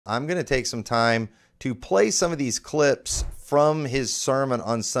I'm going to take some time to play some of these clips from his sermon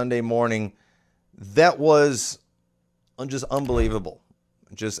on Sunday morning. That was just unbelievable.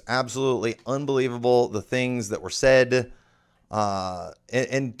 Just absolutely unbelievable, the things that were said.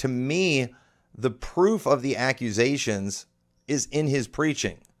 And to me, the proof of the accusations is in his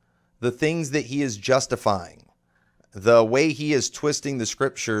preaching. The things that he is justifying. The way he is twisting the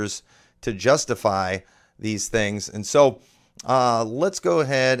scriptures to justify these things. And so let's go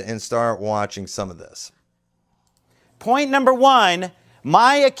ahead and start watching some of this. Point number one,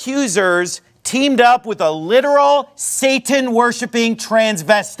 my accusers teamed up with a literal Satan-worshiping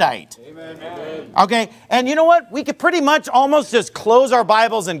transvestite. Amen. Okay, and you know what? We could pretty much almost just close our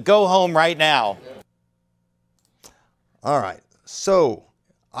Bibles and go home right now. All right, so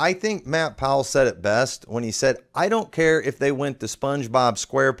I think Matt Powell said it best when he said, I don't care if they went to SpongeBob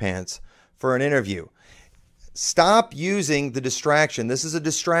SquarePants for an interview. Stop using the distraction. This is a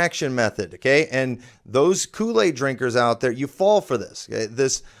distraction method, okay? And those Kool-Aid drinkers out there, you fall for this. Okay?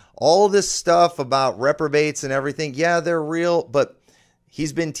 All this stuff about reprobates and everything, yeah, they're real, but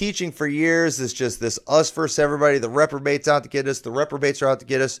he's been teaching for years. It's just this us versus everybody. The reprobates out to get us. The reprobates are out to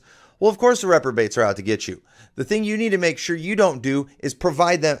get us. Well, of course the reprobates are out to get you. The thing you need to make sure you don't do is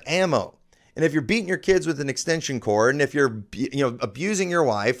provide them ammo. And if you're beating your kids with an extension cord, and if you're abusing your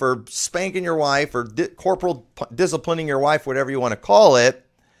wife or spanking your wife or corporal disciplining your wife, whatever you want to call it,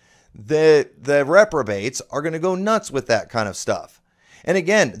 the reprobates are going to go nuts with that kind of stuff. And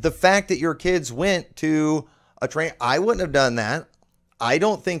again, the fact that your kids went to a train, I wouldn't have done that. I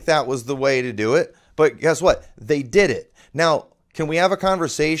don't think that was the way to do it. But guess what? They did it. Now, can we have a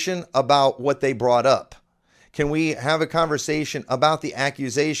conversation about what they brought up? Can we have a conversation about the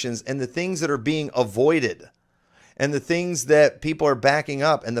accusations and the things that are being avoided and the things that people are backing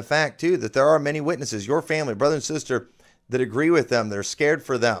up, and the fact, too, that there are many witnesses, your family, brother and sister, that agree with them, that are scared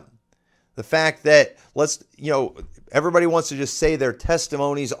for them. The fact that, everybody wants to just say their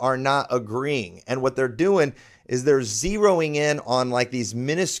testimonies are not agreeing. And what they're doing is they're zeroing in on like these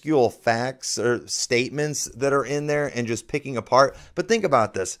minuscule facts or statements that are in there and just picking apart. But think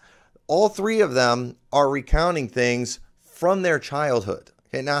about this. All three of them are recounting things from their childhood.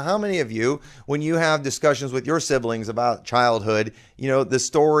 Okay, now how many of you, when you have discussions with your siblings about childhood, the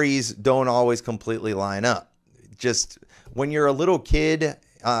stories don't always completely line up. Just when you're a little kid,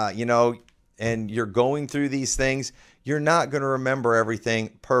 and you're going through these things, you're not going to remember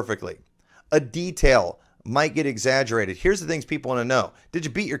everything perfectly. A detail might get exaggerated. Here's the things people want to know. Did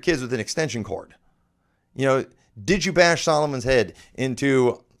you beat your kids with an extension cord? Did you bash Solomon's head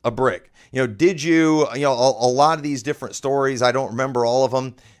into a brick? Did you, a lot of these different stories, I don't remember all of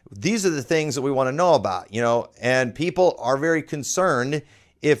them. These are the things that we want to know about, and people are very concerned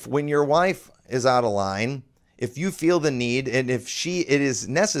if when your wife is out of line, if you feel the need and if it is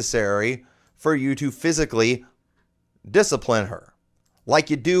necessary for you to physically discipline her like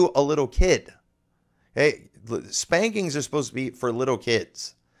you do a little kid. Hey, spankings are supposed to be for little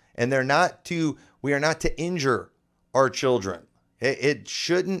kids, and we are not to injure our children. It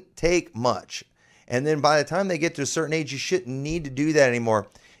shouldn't take much. And then by the time they get to a certain age, you shouldn't need to do that anymore.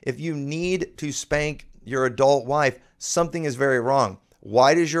 If you need to spank your adult wife, something is very wrong.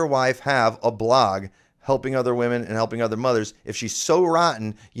 Why does your wife have a blog helping other women and helping other mothers? If she's so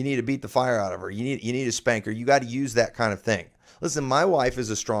rotten, you need to beat the fire out of her. You need to spank her. You got to use that kind of thing. Listen, my wife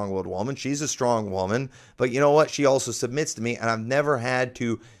is a strong-willed woman. She's a strong woman. But you know what? She also submits to me, and I've never had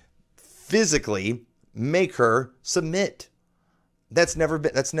to physically make her submit. That's never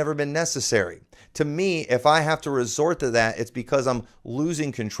been necessary. To me, if I have to resort to that, it's because I'm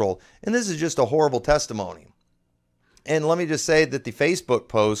losing control. And this is just a horrible testimony. And let me just say that the Facebook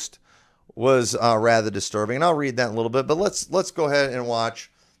post was rather disturbing, and I'll read that in a little bit. But let's go ahead and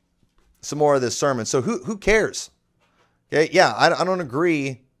watch some more of this sermon. So who cares? Okay, yeah, I don't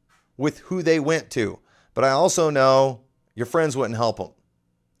agree with who they went to, but I also know your friends wouldn't help them.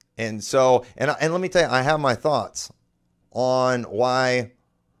 And so, and let me tell you, I have my thoughts on why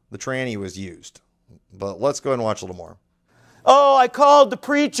the tranny was used. But let's go ahead and watch a little more. Oh, I called the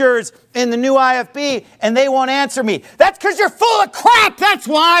preachers in the new IFB, and they won't answer me. That's because you're full of crap, that's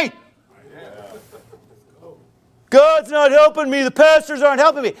why. God's not helping me. The pastors aren't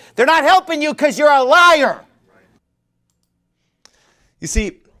helping me. They're not helping you because you're a liar. You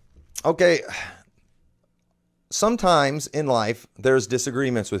see, okay, sometimes in life, there's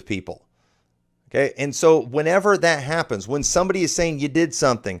disagreements with people. Okay, and so whenever that happens, when somebody is saying you did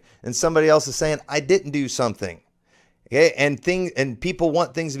something and somebody else is saying I didn't do something, okay, and people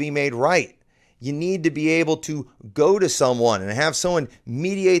want things to be made right, you need to be able to go to someone and have someone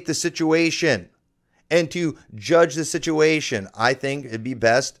mediate the situation and to judge the situation. I think it'd be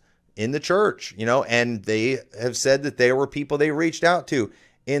best in the church, and they have said that they were people they reached out to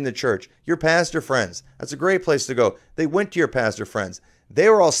in the church. Your pastor friends, that's a great place to go. They went to your pastor friends. They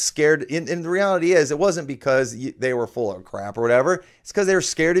were all scared. And the reality is, it wasn't because they were full of crap or whatever. It's because they were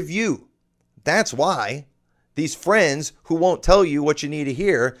scared of you. That's why these friends who won't tell you what you need to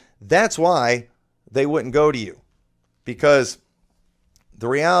hear, that's why they wouldn't go to you. Because the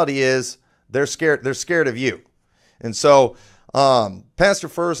reality is they're scared of you. And so Pastor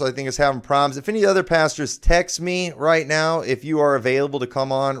First, I think, is having problems. If any other pastors, text me right now if you are available to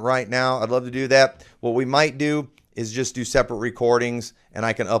come on right now. I'd love to do that. What we might do is just do separate recordings, and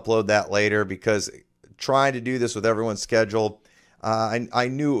I can upload that later, because trying to do this with everyone's schedule, I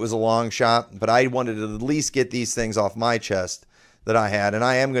knew it was a long shot, but I wanted to at least get these things off my chest that I had, and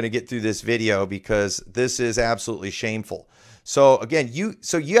I am going to get through this video because this is absolutely shameful. So again, you're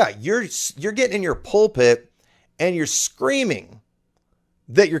getting in your pulpit and you're screaming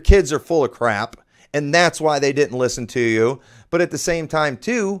that your kids are full of crap, and that's why they didn't listen to you. But at the same time,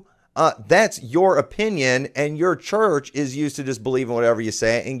 too, that's your opinion, and your church is used to just believing whatever you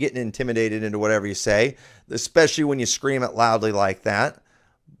say and getting intimidated into whatever you say, especially when you scream it loudly like that.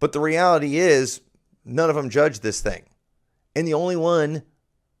 But the reality is, none of them judged this thing. And the only one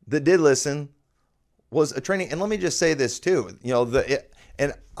that did listen was a training. And let me just say this too,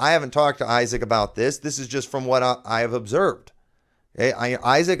 and I haven't talked to Isaac about this. This is just from what I have observed. Okay?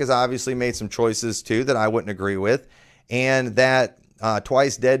 Isaac has obviously made some choices too that I wouldn't agree with. And that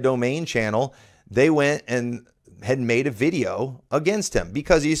Twice Dead Domain channel, they went and had made a video against him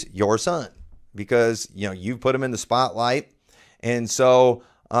because he's your son, because, you put him in the spotlight. And so,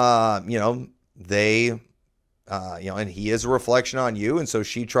 they, and he is a reflection on you. And so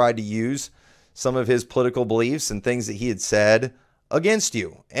she tried to use some of his political beliefs and things that he had said against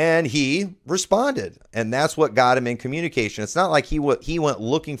you. And he responded. And that's what got him in communication. It's not like he went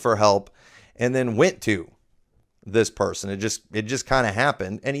looking for help and then went to this person. It just kind of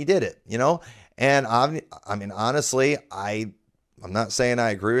happened, and he did it, And I mean, honestly, I'm not saying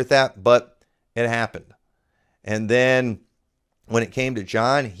I agree with that, but it happened. And then when it came to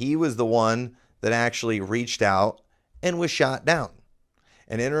John, he was the one that actually reached out and was shot down.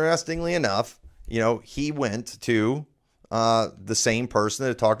 And interestingly enough, he went to the same person that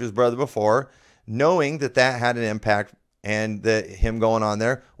had talked to his brother before, knowing that had an impact, and that him going on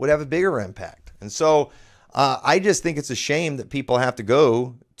there would have a bigger impact. And so I just think it's a shame that people have to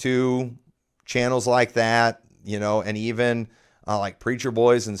go to channels like that, and even like Preacher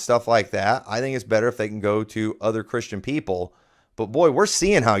Boys and stuff like that. I think it's better if they can go to other Christian people. But boy, we're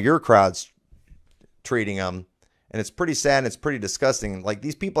seeing how your crowd's treating them. And it's pretty sad and it's pretty disgusting. Like,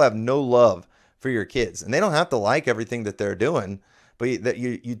 these people have no love for your kids. And they don't have to like everything that they're doing. But that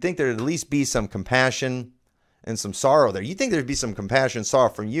you'd think there'd at least be some compassion and some sorrow there. You think there'd be some compassion and sorrow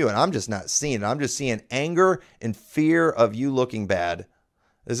from you. And I'm just not seeing it. I'm just seeing anger and fear of you looking bad.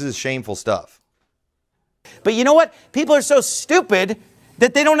 This is shameful stuff. But you know what? People are so stupid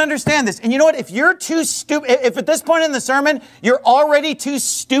that they don't understand this. And you know what? If you're too stupid, if at this point in the sermon, you're already too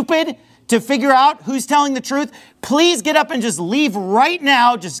stupid to figure out who's telling the truth, please get up and just leave right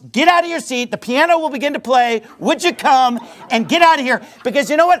now. Just get out of your seat. The piano will begin to play. Would you come and get out of here? Because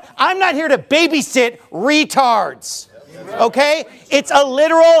you know what? I'm not here to babysit retards. Okay? It's a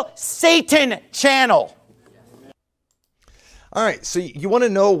literal Satan channel. All right, so you want to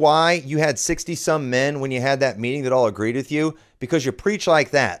know why you had 60-some men when you had that meeting that all agreed with you? Because you preach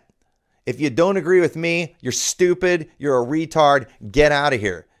like that. If you don't agree with me, you're stupid, you're a retard, get out of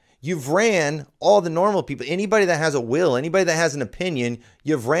here. You've ran all the normal people, anybody that has a will, anybody that has an opinion,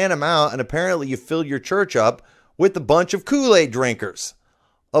 you've ran them out, and apparently you filled your church up with a bunch of Kool-Aid drinkers,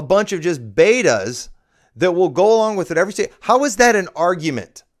 a bunch of just betas that will go along with it every day. How is that an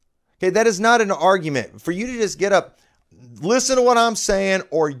argument? Okay, that is not an argument. For you to just get up, listen to what I'm saying,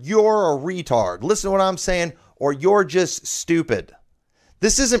 or you're a retard. Listen to what I'm saying, or you're just stupid.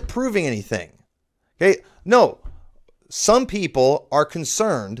 This isn't proving anything. Okay, no. Some people are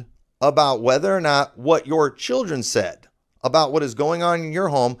concerned about whether or not what your children said about what is going on in your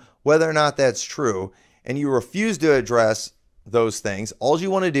home, whether or not that's true, and you refuse to address those things. All you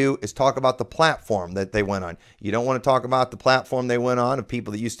want to do is talk about the platform that they went on. You don't want to talk about the platform they went on of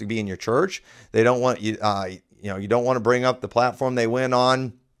people that used to be in your church. They don't want you. You don't want to bring up the platform they went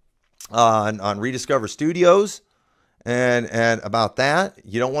on Rediscover Studios, and about that.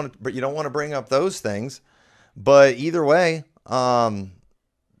 You don't want to bring up those things. But either way,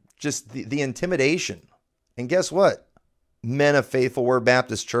 just the intimidation. And guess what? Men of Faithful Word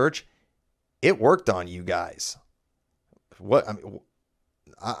Baptist Church, it worked on you guys.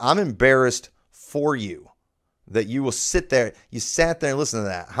 I'm embarrassed for you that you will sit there. You sat there and listened to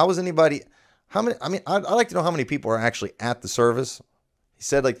that. How was anybody? How many? I mean, I'd like to know how many people are actually at the service. He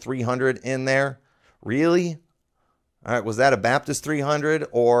said like 300 in there. Really? All right. Was that a Baptist 300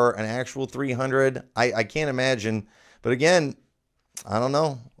 or an actual 300? I can't imagine. But again, I don't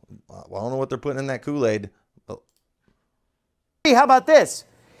know. I don't know what they're putting in that Kool-Aid. How about this?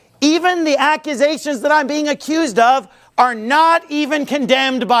 Even the accusations that I'm being accused of are not even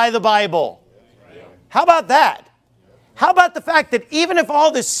condemned by the Bible. How about that? How about the fact that even if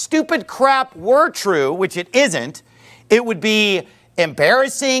all this stupid crap were true, which it isn't, it would be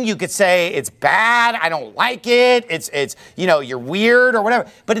embarrassing. You could say it's bad. I don't like it. It's you know, you're weird or whatever.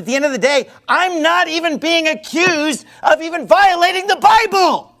 But at the end of the day, I'm not even being accused of even violating the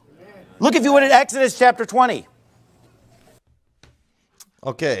Bible. Look, if you would, at Exodus chapter 20.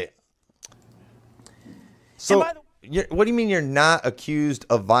 Okay. So what do you mean you're not accused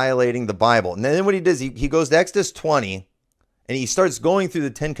of violating the Bible? And then what he does, he goes to Exodus 20 and he starts going through the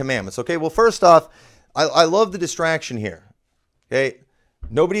 10 commandments. Okay, well, first off, I love the distraction here. Okay,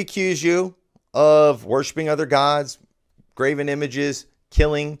 nobody accused you of worshiping other gods, graven images,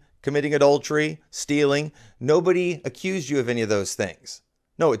 killing, committing adultery, stealing. Nobody accused you of any of those things.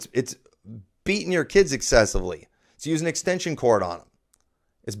 No, it's beating your kids excessively. It's using extension cord on them.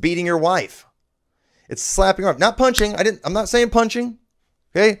 It's beating your wife. It's slapping her up. Not punching. I'm not saying punching.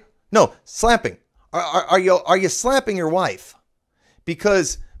 Okay? No, slapping. Are you slapping your wife?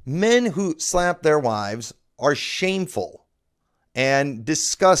 Because men who slap their wives are shameful and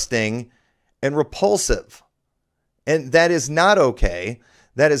disgusting and repulsive. And that is not okay.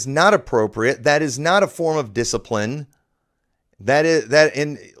 That is not appropriate. That is not a form of discipline. That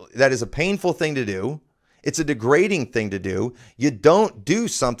is a painful thing to do. It's a degrading thing to do. You don't do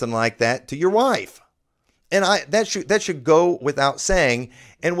something like that to your wife. And that should go without saying.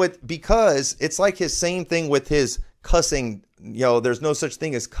 And because it's like his same thing with his cussing, there's no such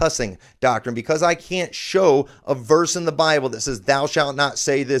thing as cussing doctrine, because I can't show a verse in the Bible that says thou shalt not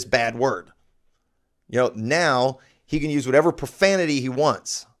say this bad word. Now he can use whatever profanity he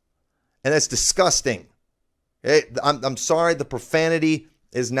wants. And that's disgusting. I'm sorry, the profanity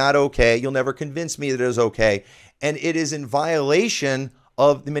is not okay. You'll never convince me that it is okay. And it is in violation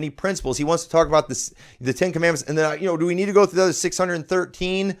of the many principles. He wants to talk about the 10 commandments. And then, do we need to go through those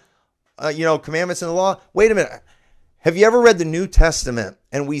 613, commandments in the law? Wait a minute. Have you ever read the New Testament?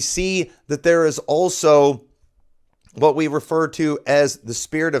 And we see that there is also what we refer to as the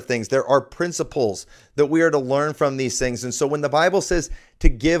spirit of things. There are principles that we are to learn from these things. And so when the Bible says to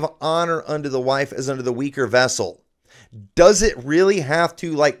give honor unto the wife as unto the weaker vessel, does it really have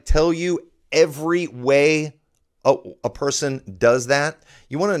to tell you every way a person does that?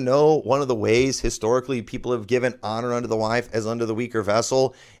 You want to know one of the ways historically people have given honor unto the wife as unto the weaker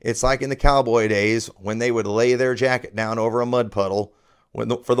vessel? It's like in the cowboy days when they would lay their jacket down over a mud puddle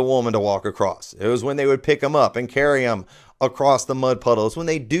for the woman to walk across. It was when they would pick them up and carry them across the mud puddle. It's when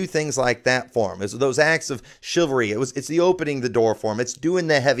they do things like that for them. It's those acts of chivalry. It's the opening the door for them. It's doing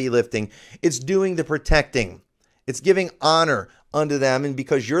the heavy lifting. It's doing the protecting. It's giving honor unto them. And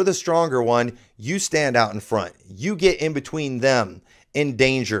because you're the stronger one, you stand out in front. You get in between them in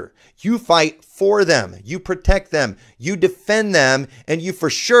danger. You fight for them. You protect them. You defend them. And you for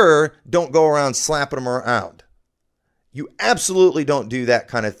sure don't go around slapping them around. You absolutely don't do that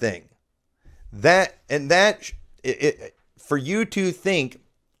kind of thing. For you to think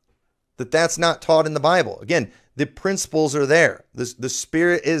that that's not taught in the Bible. Again, the principles are there. The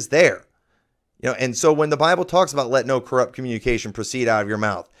spirit is there. And so when the Bible talks about let no corrupt communication proceed out of your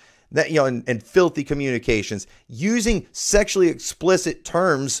mouth, that, and filthy communications, using sexually explicit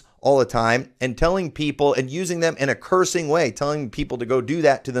terms all the time and telling people and using them in a cursing way, telling people to go do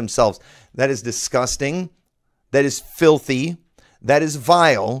that to themselves, that is disgusting. That is filthy. That is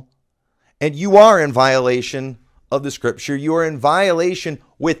vile. And you are in violation of the scripture. You are in violation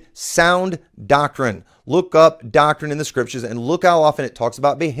with sound doctrine. Look up doctrine in the scriptures and look how often it talks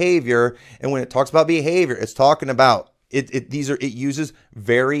about behavior. And when it talks about behavior, it's talking about it uses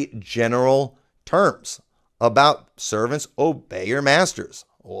very general terms about servants. Obey your masters.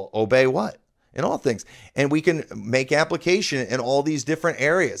 Well, obey what? In all things. And we can make application in all these different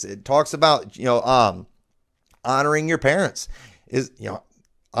areas. It talks about, honoring your parents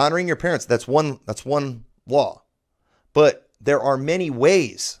honoring your parents. That's one law. But there are many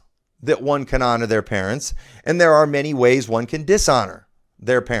ways that one can honor their parents, and there are many ways one can dishonor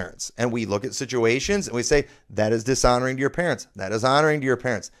their parents. And we look at situations and we say, that is dishonoring to your parents. That is honoring to your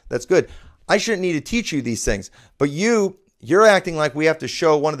parents. That's good. I shouldn't need to teach you these things, but you're acting like we have to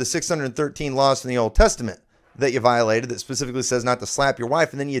show one of the 613 laws from the Old Testament that you violated that specifically says not to slap your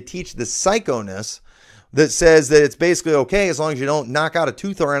wife, and then you teach the psychoness that says that it's basically okay as long as you don't knock out a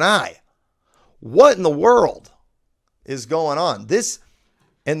tooth or an eye. What in the world is going on?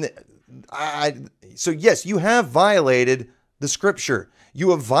 So yes, you have violated the scripture.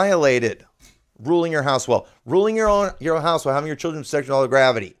 You have violated ruling your house well, ruling your house well, having your children subject to all the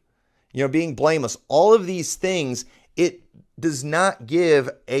gravity, being blameless. All of these things, it does not give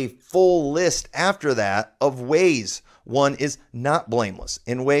a full list after that of ways one is not blameless,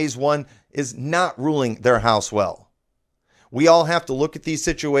 in ways one is not ruling their house well. We all have to look at these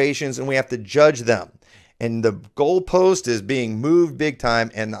situations and we have to judge them. And the goalpost is being moved big time.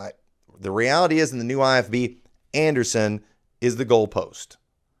 And the reality is, in the new IFB, Anderson is the goalpost.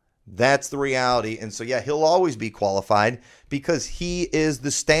 That's the reality. And so, yeah, he'll always be qualified because he is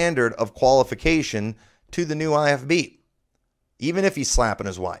the standard of qualification to the new IFB. Even if he's slapping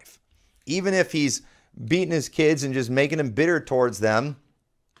his wife, even if he's beating his kids and just making them bitter towards them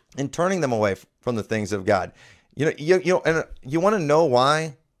and turning them away from the things of God. And you want to know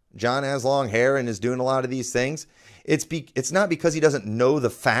why John has long hair and is doing a lot of these things? It's not because he doesn't know the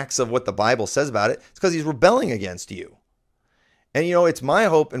facts of what the Bible says about it. It's because he's rebelling against you. And, it's my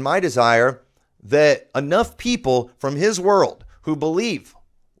hope and my desire that enough people from his world who believe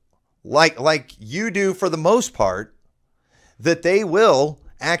like you do for the most part, that they will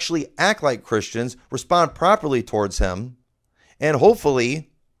actually act like Christians, respond properly towards him, and hopefully,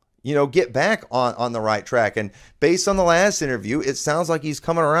 get back on the right track. And based on the last interview, it sounds like he's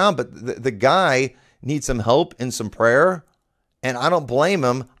coming around, but the guy needs some help and some prayer, and I don't blame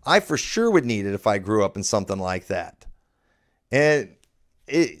him. I for sure would need it if I grew up in something like that. And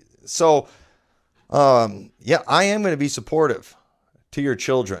I am going to be supportive to your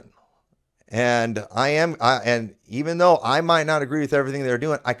children. And and even though I might not agree with everything they're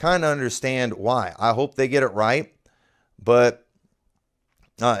doing, I kind of understand why. I hope they get it right. But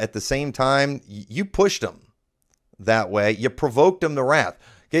at the same time, you pushed them that way. You provoked them to wrath.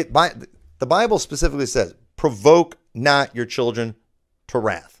 The Bible specifically says, provoke not your children to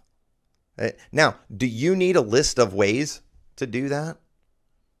wrath. Now, do you need a list of ways to do that?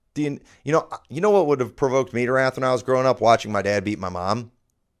 You know what would have provoked me to wrath when I was growing up? Watching my dad beat my mom.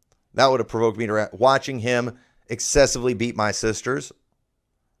 That would have provoked me to wrath. Watching him excessively beat my sisters.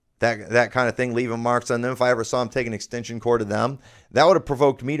 That kind of thing, leaving marks on them. If I ever saw him take an extension cord to them, that would have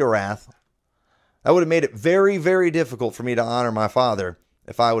provoked me to wrath. That would have made it very, very difficult for me to honor my father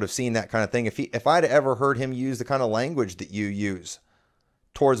if I would have seen that kind of thing. If I'd ever heard him use the kind of language that you use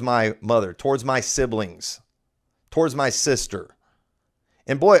towards my mother, towards my siblings, towards my sister.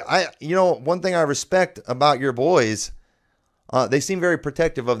 And boy, one thing I respect about your boys, they seem very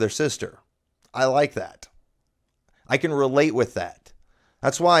protective of their sister. I like that. I can relate with that.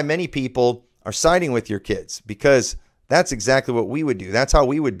 That's why many people are siding with your kids, because that's exactly what we would do. That's how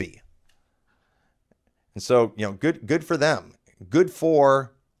we would be. And so, good for them. Good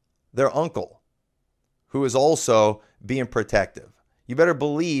for their uncle, who is also being protective. You better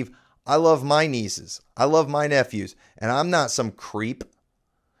believe I love my nieces. I love my nephews, and I'm not some creep.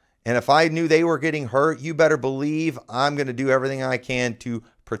 And if I knew they were getting hurt, you better believe I'm going to do everything I can to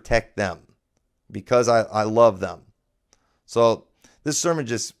protect them, because I love them. So this sermon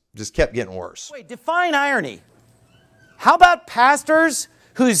just kept getting worse. Wait, define irony. How about pastors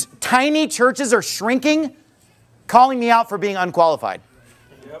whose tiny churches are shrinking calling me out for being unqualified?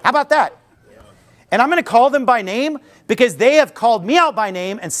 How about that? And I'm going to call them by name because they have called me out by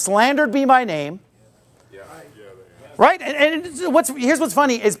name and slandered me by name. Right? And here's what's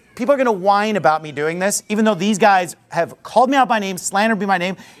funny is people are going to whine about me doing this, even though these guys have called me out by name, slandered me by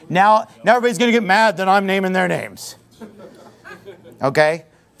name. Now everybody's going to get mad that I'm naming their names. Okay?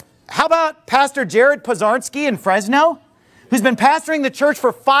 How about Pastor Jared Pozarski in Fresno, who's been pastoring the church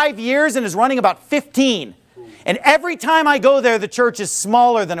for 5 years and is running about 15. And every time I go there, the church is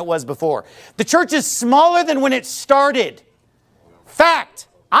smaller than it was before. The church is smaller than when it started. Fact.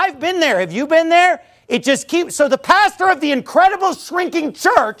 I've been there. Have you been there? It just keeps... So the pastor of the incredible shrinking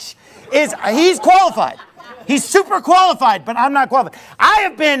church he's qualified. He's super qualified, but I'm not qualified. I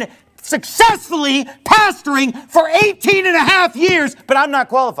have been successfully pastoring for 18 and a half years, but I'm not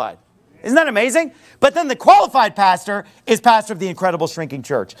qualified. Isn't that amazing? But then the qualified pastor is pastor of the incredible shrinking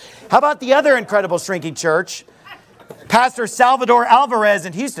church. How about the other incredible shrinking church? Pastor Salvador Alvarez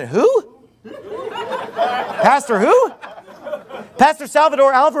in Houston. Who? Pastor who? Pastor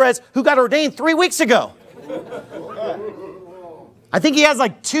Salvador Alvarez, who got ordained 3 weeks ago. I think he has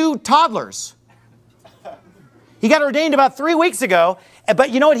like 2 toddlers. He got ordained about 3 weeks ago.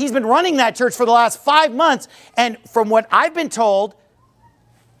 But you know what? He's been running that church for the last 5 months. And from what I've been told,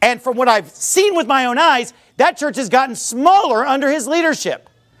 and from what I've seen with my own eyes, that church has gotten smaller under his leadership.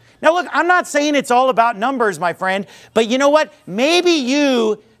 Now, look, I'm not saying it's all about numbers, my friend, but you know what? Maybe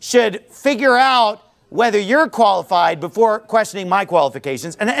you should figure out whether you're qualified before questioning my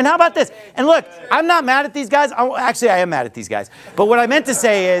qualifications. And how about this? And look, I'm not mad at these guys. Actually, I am mad at these guys. But what I meant to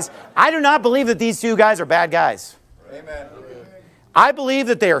say is, I do not believe that these two guys are bad guys. Amen. I believe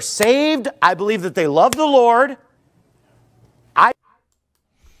that they are saved. I believe that they love the Lord.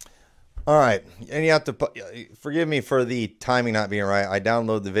 All right, and you have to forgive me for the timing not being right. I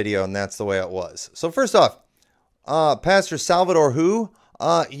downloaded the video, and that's the way it was. So first off, Pastor Salvador who?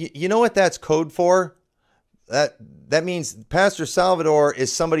 You know what that's code for? That means Pastor Salvador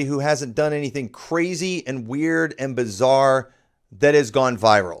is somebody who hasn't done anything crazy and weird and bizarre that has gone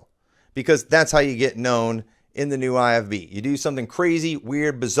viral, because that's how you get known in the new IFB. You do something crazy,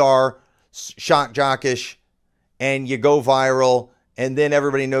 weird, bizarre, shock jockish, and you go viral, and then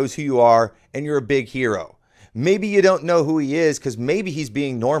everybody knows who you are, and you're a big hero. Maybe you don't know who he is because maybe he's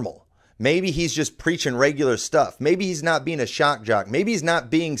being normal. Maybe he's just preaching regular stuff. Maybe he's not being a shock jock. Maybe he's not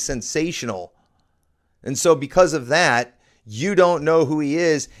being sensational. And so because of that, you don't know who he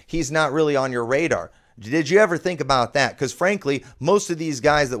is. He's not really on your radar. Did you ever think about that? Because frankly, most of these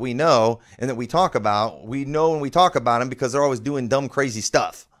guys that we know and that we talk about, we know when we talk about them because they're always doing dumb, crazy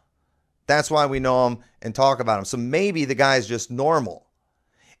stuff. That's why we know them and talk about them. So maybe the guy's just normal.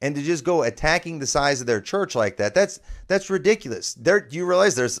 And to just go attacking the size of their church like that, that's ridiculous. Do you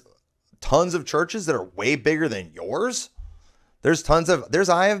realize there's tons of churches that are way bigger than yours? There's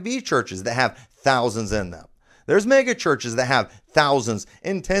IFB churches that have thousands in them. There's mega churches that have thousands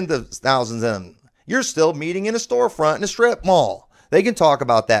and tens of thousands in them. You're still meeting in a storefront in a strip mall. They can talk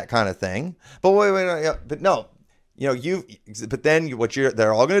about that kind of thing. But but no. You know, but then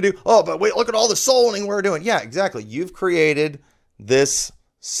they're all going to do, oh, but wait, look at all the souling we're doing. Yeah, exactly. You've created this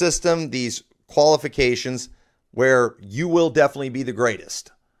system, these qualifications where you will definitely be the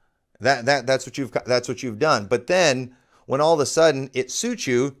greatest. That's what you've done. But then when all of a sudden it suits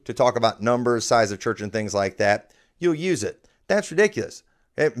you to talk about numbers, size of church and things like that, you'll use it. That's ridiculous.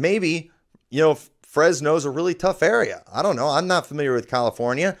 Maybe, Fresno's a really tough area. I don't know. I'm not familiar with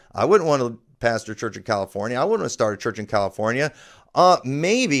California. I wouldn't want to pastor a church in California. I wouldn't want to start a church in California.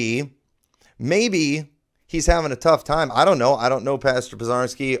 Maybe he's having a tough time. I don't know. I don't know Pastor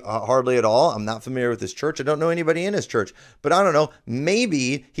Pizarski hardly at all. I'm not familiar with his church. I don't know anybody in his church. But I don't know.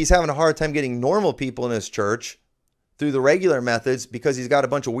 Maybe he's having a hard time getting normal people in his church through the regular methods because he's got a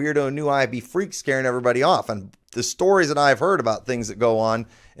bunch of weirdo new IFB freaks scaring everybody off. And the stories that I've heard about things that go on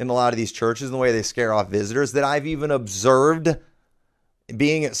in a lot of these churches and the way they scare off visitors that I've even observed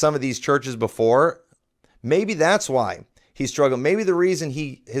being at some of these churches before, maybe that's why he's struggling. Maybe the reason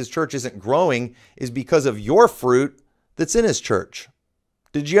his church isn't growing is because of your fruit that's in his church.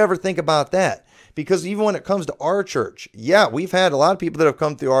 Did you ever think about that? Because even when it comes to our church, yeah, we've had a lot of people that have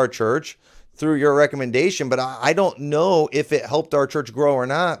come through our church through your recommendation, but I don't know if it helped our church grow or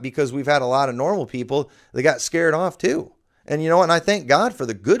not, because we've had a lot of normal people that got scared off too. And you know what? And I thank God for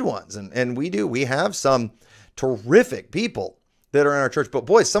the good ones. And we have some terrific people that are in our church. But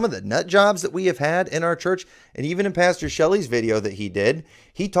boy, some of the nut jobs that we have had in our church, and even in Pastor Shelley's video that he did,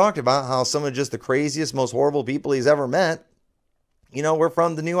 he talked about how some of just the craziest, most horrible people he's ever met, we're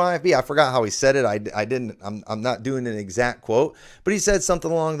from the new IFB. I forgot how he said it. I'm not doing an exact quote, but he said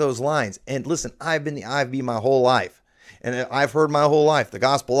something along those lines. And listen, I've been the IFB my whole life. And I've heard my whole life, the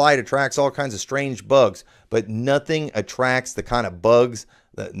gospel light attracts all kinds of strange bugs, but nothing attracts the kind of bugs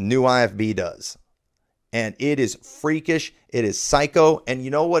that new IFB does. And it is freakish. It is psycho. And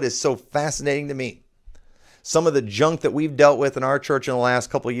you know what is so fascinating to me? Some of the junk that we've dealt with in our church in the last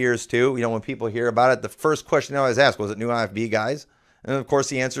couple of years too, when people hear about it, the first question I always ask, was it new IFB guys? And of course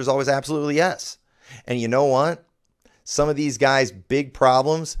the answer is always absolutely yes. And you know what? Some of these guys' big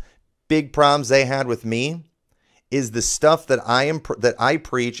problems they had with me is the stuff that I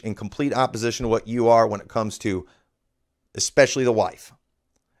preach in complete opposition to what you are when it comes to especially the wife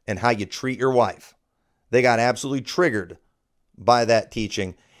and how you treat your wife. They got absolutely triggered by that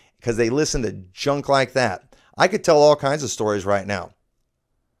teaching because they listen to junk like that. I could tell all kinds of stories right now.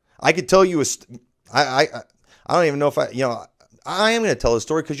 I could tell you I don't even know if I am going to tell a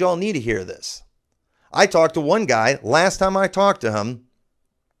story because y'all need to hear this. I talked to one guy last time I talked to him,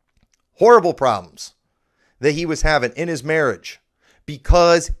 horrible problems that he was having in his marriage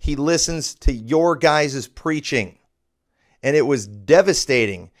because he listens to your guys' preaching. And it was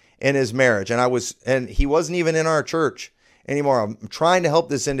devastating in his marriage. And he wasn't even in our church anymore. I'm trying to help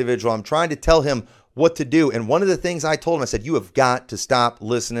this individual. I'm trying to tell him what to do. And one of the things I told him, I said, you have got to stop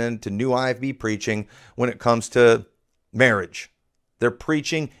listening to new IFB preaching when it comes to marriage. Their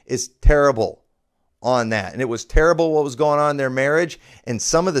preaching is terrible. on that. And it was terrible what was going on in their marriage. And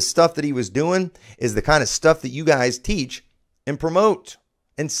some of the stuff that he was doing is the kind of stuff that you guys teach and promote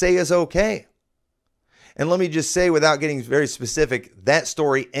and say is okay. And let me just say, without getting very specific, that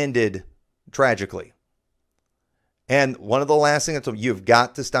story ended tragically. And one of the last things I told you, you've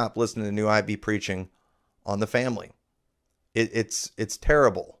got to stop listening to New IB preaching on the family. It's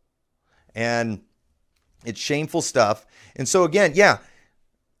terrible. And it's shameful stuff. And so again, yeah,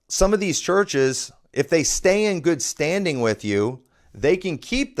 some of these churches, if they stay in good standing with you, they can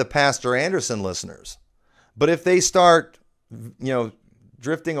keep the Pastor Anderson listeners. But if they start,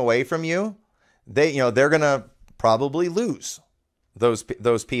 drifting away from you, they're going to probably lose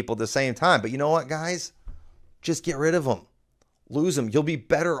those people at the same time. But you know what, guys? Just get rid of them. Lose them. You'll be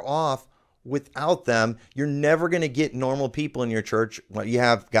better off without them. You're never going to get normal people in your church when you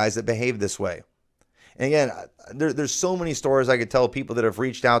have guys that behave this way. And again, there's so many stories I could tell people that have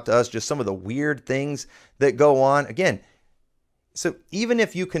reached out to us, just some of the weird things that go on. Again, so even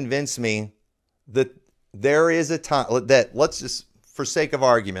if you convince me that there is a time that, let's just, for sake of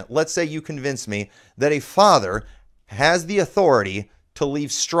argument, let's say you convince me that a father has the authority to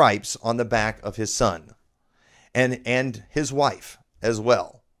leave stripes on the back of his son and his wife as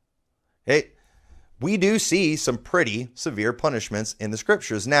well. Okay? We do see some pretty severe punishments in the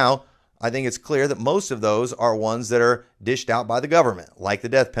scriptures. Now, I think it's clear that most of those are ones that are dished out by the government, like the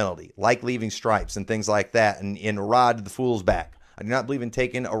death penalty, like leaving stripes and things like that, and in a rod to the fool's back. I do not believe in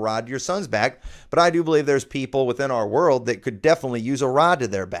taking a rod to your son's back, but I do believe there's people within our world that could definitely use a rod to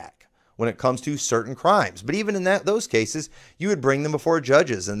their back when it comes to certain crimes. But even in those cases, you would bring them before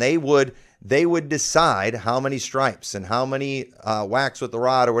judges, and they would decide how many stripes and how many whacks with the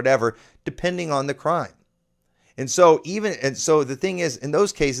rod or whatever, depending on the crime. And so the thing is, in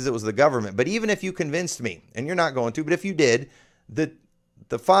those cases, it was the government. But even if you convinced me, and you're not going to, but if you did,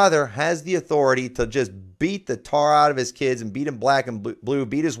 the father has the authority to just beat the tar out of his kids and beat him black and blue,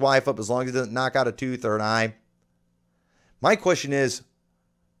 beat his wife up as long as he doesn't knock out a tooth or an eye. My question is,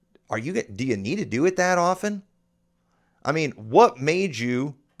 do you need to do it that often? I mean, what made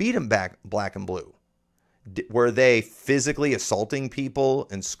you beat him black and blue? Were they physically assaulting people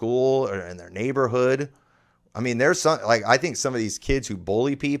in school or in their neighborhood? I mean, I think some of these kids who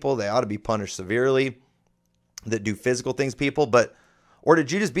bully people, they ought to be punished severely, that do physical things to people, or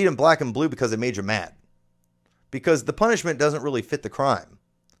did you just beat them black and blue because they made you mad? Because the punishment doesn't really fit the crime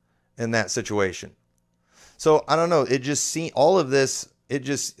in that situation. So I don't know. All of this, it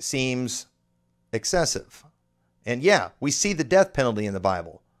just seems excessive. And yeah, we see the death penalty in the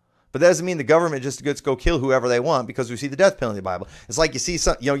Bible, but that doesn't mean the government just gets to go kill whoever they want because we see the death penalty in the Bible. It's like you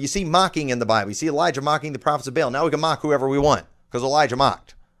see mocking in the Bible. You see Elijah mocking the prophets of Baal. Now we can mock whoever we want because Elijah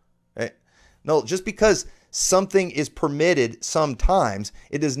mocked. Okay? No, just because something is permitted sometimes,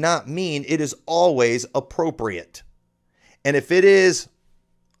 it does not mean it is always appropriate. And if it is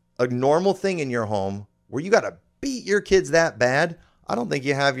a normal thing in your home where you got to beat your kids that bad, I don't think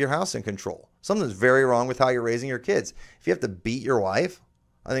you have your house in control. Something's very wrong with how you're raising your kids. If you have to beat your wife,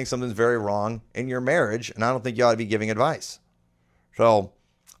 I think something's very wrong in your marriage, and I don't think you ought to be giving advice. So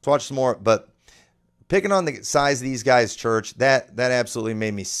let's watch some more. But picking on the size of these guys' church, that absolutely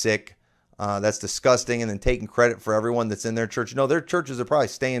made me sick. That's disgusting. And then taking credit for everyone that's in their church. No, their churches are probably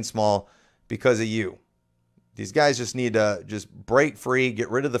staying small because of you. These guys just need to just break free, get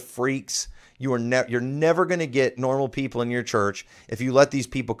rid of the freaks. You're never going to get normal people in your church if you let these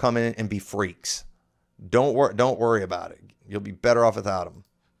people come in and be freaks. Don't worry about it. You'll be better off without them.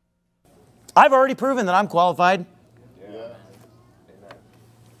 I've already proven that I'm qualified. Yeah.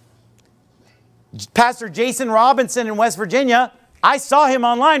 Pastor Jason Robinson in West Virginia, I saw him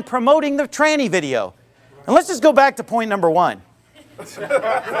online promoting the tranny video. And let's just go back to point number one.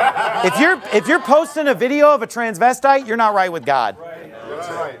 If you're posting a video of a transvestite, you're not right with God. Right. That's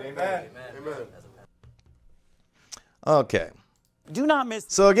right. Amen. Amen. Okay. Do not miss.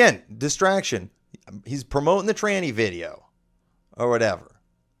 So again, distraction. He's promoting the tranny video or whatever.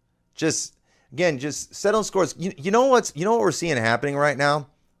 Just settle scores. You know what we're seeing happening right now?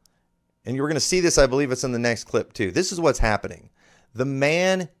 And you're going to see this, I believe it's in the next clip too. This is what's happening. The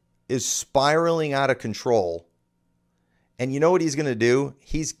man is spiraling out of control. And you know what he's going to do?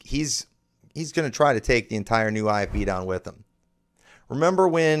 He's going to try to take the entire new IFB down with him. Remember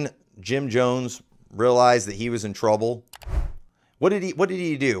when Jim Jones realized that he was in trouble? What did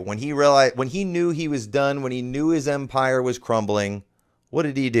he do when he knew he was done, when he knew his empire was crumbling? What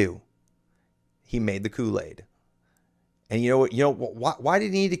did he do? He made the Kool-Aid. And why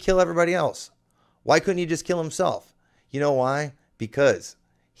did he need to kill everybody else? Why couldn't he just kill himself? You know why? Because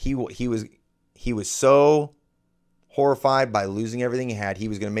he was so horrified by losing everything he had, he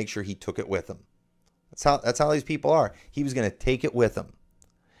was going to make sure he took it with him. That's how these people are. He was going to take it with him.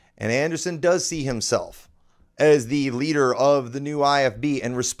 And Anderson does see himself as the leader of the new IFB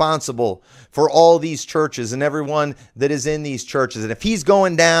and responsible for all these churches and everyone that is in these churches. And if he's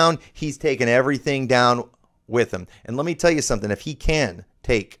going down, he's taking everything down with him. And let me tell you something, if he can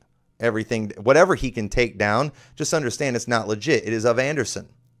take everything, whatever he can take down, just understand it's not legit. It is of Anderson.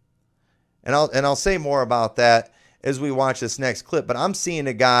 And I'll say more about that as we watch this next clip. But I'm seeing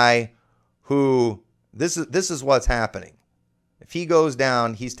a guy who, this is what's happening. If he goes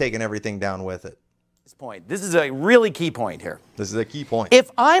down, he's taking everything down with it. Point. This is a really key point here. This is a key point. If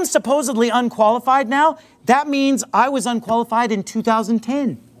I'm supposedly unqualified now, that means I was unqualified in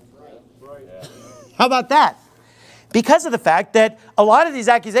 2010. How about that? Because of the fact that a lot of these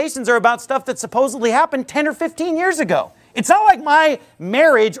accusations are about stuff that supposedly happened 10 or 15 years ago. It's not like my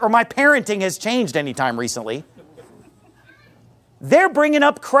marriage or my parenting has changed anytime recently. They're bringing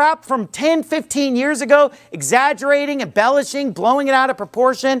up crap from 10, 15 years ago, exaggerating, embellishing, blowing it out of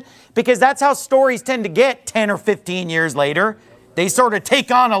proportion, because that's how stories tend to get 10 or 15 years later. They sort of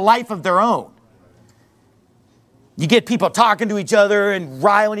take on a life of their own. You get people talking to each other and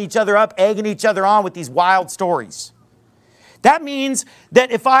riling each other up, egging each other on with these wild stories. That means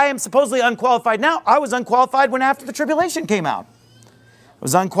that if I am supposedly unqualified now, I was unqualified when After the Tribulation came out. I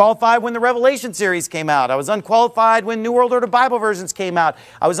was unqualified when the Revelation series came out. I was unqualified when New World Order Bible versions came out.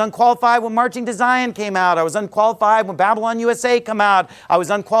 I was unqualified when Marching to Zion came out. I was unqualified when Babylon USA came out. I was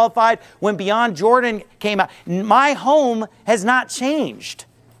unqualified when Beyond Jordan came out. My home has not changed.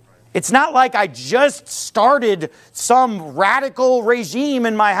 It's not like I just started some radical regime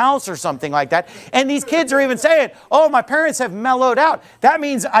in my house or something like that. And these kids are even saying, oh, my parents have mellowed out. That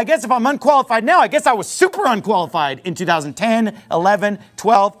means, I guess if I'm unqualified now, I guess I was super unqualified in 2010, 11,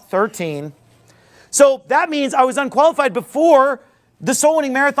 12, 13. So that means I was unqualified before the soul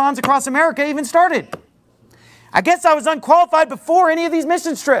winning marathons across America even started. I guess I was unqualified before any of these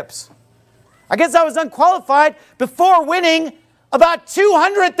mission trips. I guess I was unqualified before winning about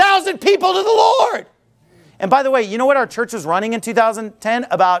 200,000 people to the Lord. And by the way, you know what our church was running in 2010?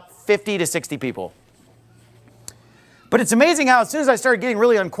 About 50 to 60 people. But it's amazing how as soon as I started getting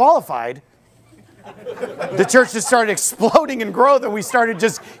really unqualified, the church just started exploding in growth, and we started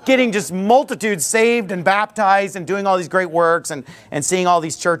just getting multitudes saved and baptized and doing all these great works and seeing all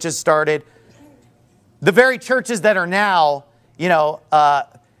these churches started. The very churches that are now,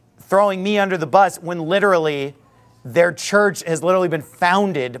 throwing me under the bus when literally their church has literally been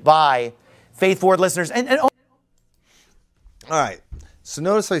founded by Faith Forward listeners. All right. So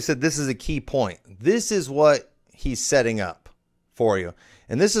notice I said this is a key point. This is what he's setting up for you.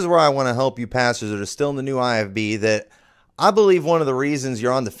 And this is where I want to help you pastors that are still in the new IFB, that I believe one of the reasons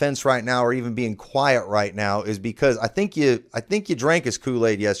you're on the fence right now or even being quiet right now is because I think you drank his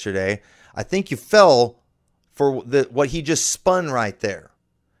Kool-Aid yesterday. I think you fell for what he just spun right there.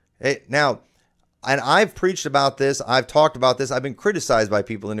 Now, and I've preached about this. I've talked about this. I've been criticized by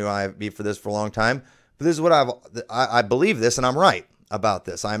people in the new IFB for this for a long time. But this is what I believe this, and I'm right about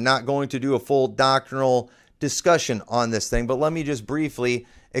this. I'm not going to do a full doctrinal discussion on this thing, but let me just briefly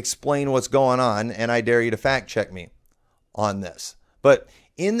explain what's going on, and I dare you to fact check me on this. But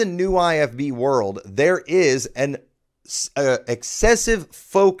in the new IFB world, there is an excessive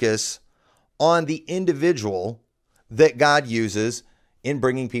focus on the individual that God uses in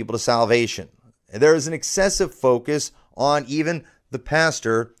bringing people to salvation. There is an excessive focus on even the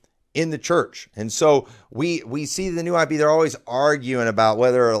pastor in the church. And so we see the new IFB, they're always arguing about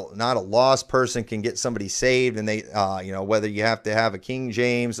whether or not a lost person can get somebody saved, and they, whether you have to have a King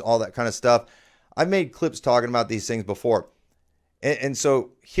James, all that kind of stuff. I've made clips talking about these things before. And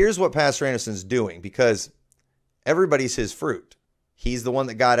so here's what Pastor Anderson's doing, because everybody's his fruit. He's the one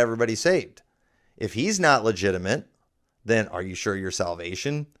that got everybody saved. If he's not legitimate, then are you sure your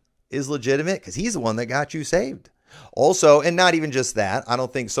salvation is legitimate? Because he's the one that got you saved. Also, and not even just that, I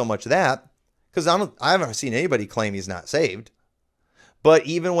don't think so much that, because I haven't seen anybody claim he's not saved. But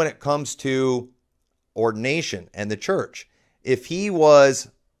even when it comes to ordination and the church, if he was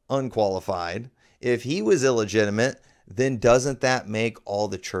unqualified, if he was illegitimate, then doesn't that make all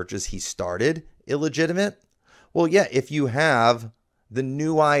the churches he started illegitimate? Well, yeah, if you have the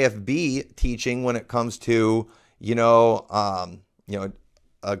new IFB teaching when it comes to,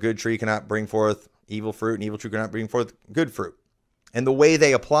 a good tree cannot bring forth evil fruit, and evil tree cannot bring forth good fruit. And the way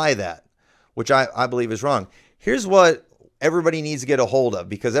they apply that, which I believe is wrong. Here's what everybody needs to get a hold of,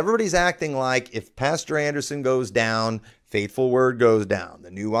 because everybody's acting like if Pastor Anderson goes down, Faithful Word goes down,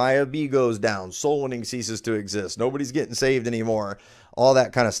 the new IFB goes down, soul winning ceases to exist, nobody's getting saved anymore, all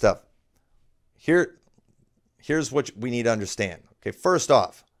that kind of stuff. Here's what we need to understand. Okay, first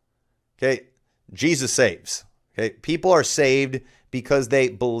off, Jesus saves. Okay, people are saved because they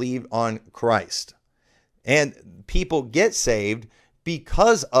believe on Christ. And people get saved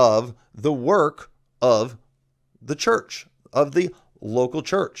because of the work of the church, of the local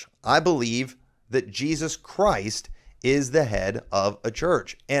church. I believe that Jesus Christ is the head of a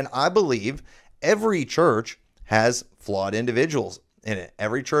church. And I believe every church has flawed individuals in it.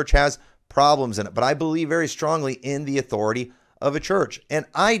 Every church has problems in it. But I believe very strongly in the authority of a church. And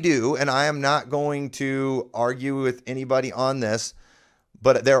I do, and I am not going to argue with anybody on this,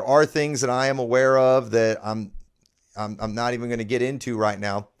 but there are things that I am aware of that I'm not even going to get into right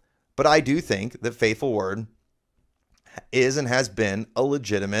now. But I do think that Faithful Word is and has been a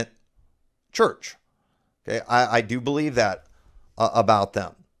legitimate church. Okay, I do believe that about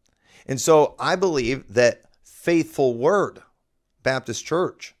them. And so I believe that Faithful Word Baptist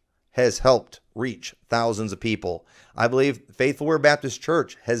Church has helped reach thousands of people. I believe Faithful Word Baptist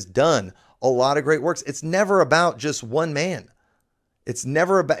Church has done a lot of great works. It's never about just one man. It's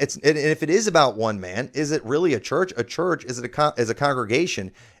never about, and if it is about one man, is it really a church? A church is a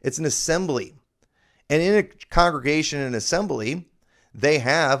congregation. It's an assembly. And in a congregation and assembly, they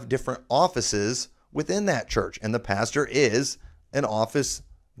have different offices within that church. And the pastor is an office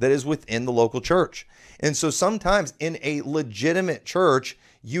that is within the local church. And so sometimes in a legitimate church,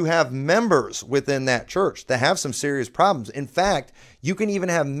 you have members within that church that have some serious problems. In fact, you can even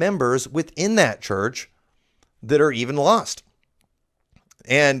have members within that church that are even lost.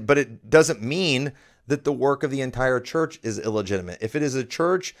 But it doesn't mean that the work of the entire church is illegitimate. If it is a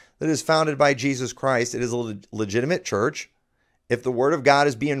church that is founded by Jesus Christ, it is a legitimate church. If the word of God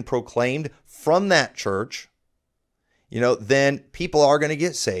is being proclaimed from that church, then people are going to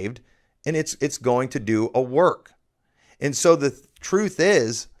get saved, and it's going to do a work. And so the truth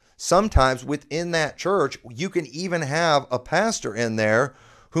is, sometimes within that church, you can even have a pastor in there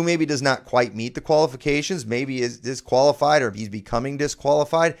who maybe does not quite meet the qualifications, maybe is disqualified, or he's becoming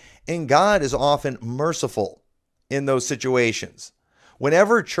disqualified. And God is often merciful in those situations.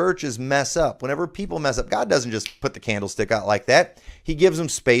 Whenever churches mess up, whenever people mess up, God doesn't just put the candlestick out like that. He gives them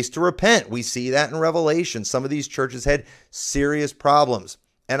space to repent. We see that in Revelation. Some of these churches had serious problems.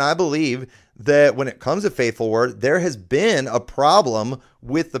 And I believe that when it comes to Faithful Word, there has been a problem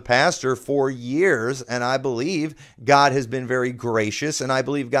with the pastor for years. And I believe God has been very gracious. And I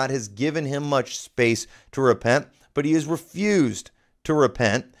believe God has given him much space to repent. But he has refused to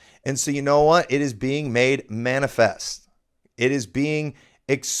repent. And so you know what? It is being made manifest. It is being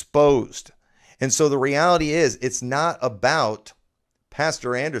exposed. And so the reality is, it's not about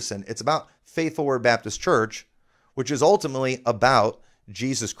Pastor Anderson. It's about Faithful Word Baptist Church, which is ultimately about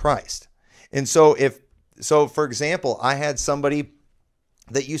Jesus Christ. And so for example, I had somebody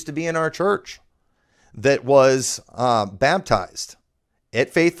that used to be in our church that was baptized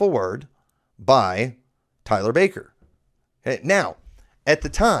at Faithful Word by Tyler Baker. Okay, now, at the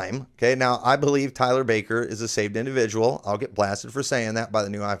time, now I believe Tyler Baker is a saved individual. I'll get blasted for saying that by the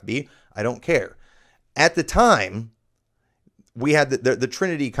new NIFB. I don't care. At the time, we had the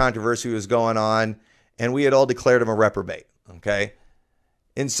Trinity controversy was going on, and we had all declared him a reprobate. Okay.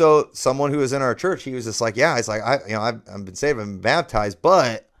 And so someone who was in our church, he was just like, yeah, it's like, I've been saved, I've been baptized,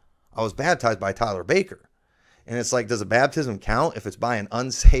 but I was baptized by Tyler Baker. And it's like, does a baptism count if it's by an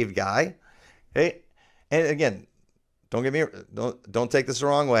unsaved guy? Hey, and again, don't take this the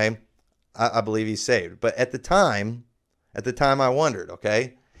wrong way. I believe he's saved. But at the time I wondered,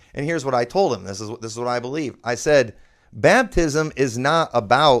 okay? And here's what I told him. This is what I believe. I said, baptism is not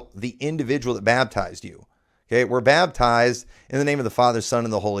about the individual that baptized you. Okay, we're baptized in the name of the Father, Son,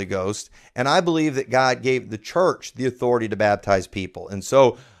 and the Holy Ghost. And I believe that God gave the church the authority to baptize people. And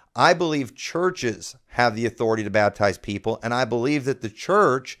so I believe churches have the authority to baptize people. And I believe that the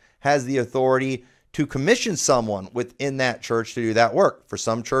church has the authority to commission someone within that church to do that work. For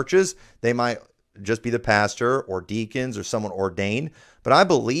some churches, they might just be the pastor or deacons or someone ordained. But I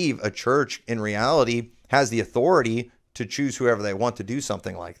believe a church in reality has the authority to choose whoever they want to do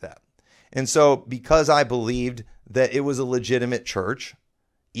something like that. And so because I believed that it was a legitimate church,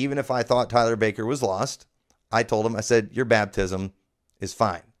 even if I thought Tyler Baker was lost, I told him, I said, your baptism is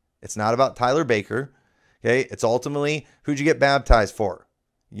fine. It's not about Tyler Baker. Okay. It's ultimately, who'd you get baptized for?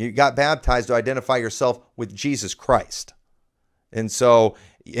 You got baptized to identify yourself with Jesus Christ. And so,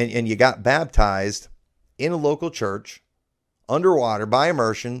 and you got baptized in a local church, underwater, by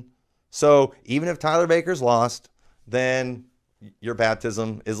immersion. So even if Tyler Baker's lost, then your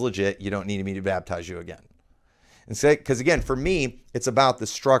baptism is legit. You don't need me to baptize you again. And so, because again, for me, it's about the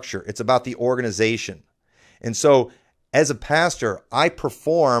structure. It's about the organization. And so as a pastor, I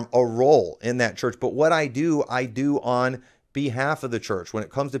perform a role in that church. But what I do on behalf of the church. When it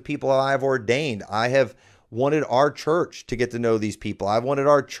comes to people I have ordained, I have wanted our church to get to know these people. I wanted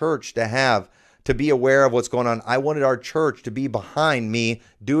our church to be aware of what's going on. I wanted our church to be behind me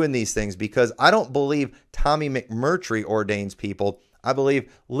doing these things, because I don't believe Tommy McMurtry ordains people. I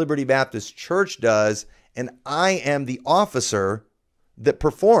believe Liberty Baptist Church does, and I am the officer that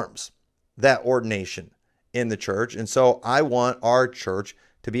performs that ordination in the church. And so I want our church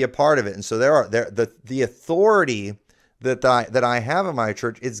to be a part of it. And so the authority that I have in my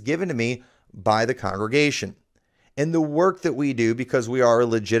church is given to me by the congregation. And the work that we do, because we are a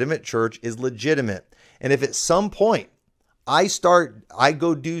legitimate church, is legitimate. And if at some point I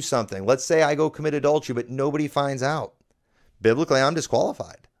go do something, let's say I go commit adultery, but nobody finds out, biblically I'm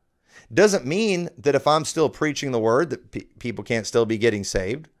disqualified. Doesn't mean that if I'm still preaching the word that people can't still be getting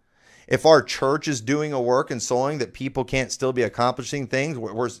saved. If our church is doing a work and sowing, that people can't still be accomplishing things.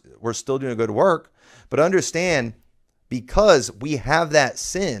 We're still doing a good work. But understand, because we have that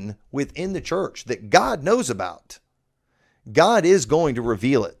sin within the church that God knows about, God is going to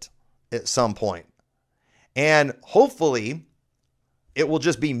reveal it at some point. And hopefully it will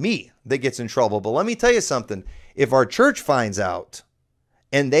just be me that gets in trouble. But let me tell you something. If our church finds out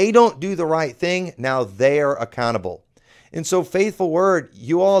and they don't do the right thing, now they are accountable. And so, Faithful Word,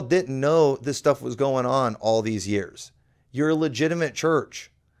 you all didn't know this stuff was going on all these years. You're a legitimate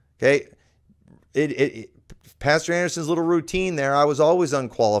church. Okay. Pastor Anderson's little routine there, I was always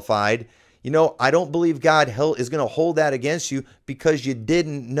unqualified. You know, I don't believe God is going to hold that against you because you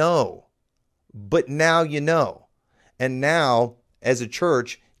didn't know. But now you know. And now, as a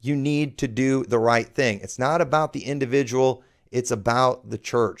church, you need to do the right thing. It's not about the individual. It's about the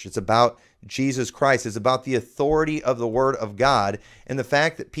church. It's about Jesus Christ. It's about the authority of the Word of God and the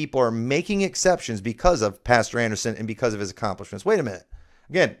fact that people are making exceptions because of Pastor Anderson and because of his accomplishments. Wait a minute.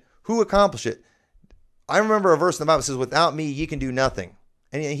 Again, who accomplished it? I remember a verse in the Bible that says, without me, ye can do nothing.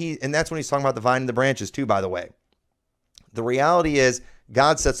 And that's when he's talking about the vine and the branches too, by the way. The reality is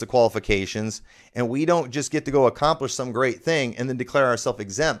God sets the qualifications, and we don't just get to go accomplish some great thing and then declare ourselves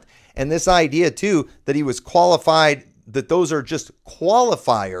exempt. And this idea too, that he was qualified, that those are just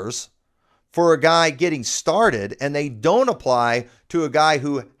qualifiers for a guy getting started, and they don't apply to a guy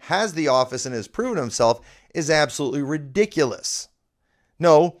who has the office and has proven himself, is absolutely ridiculous.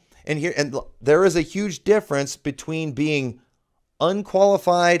 No, and there is a huge difference between being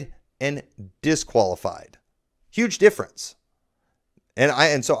unqualified and disqualified. Huge difference.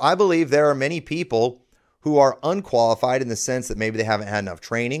 And so I believe there are many people who are unqualified in the sense that maybe they haven't had enough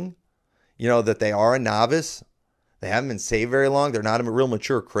training, that they are a novice, they haven't been saved very long, they're not a real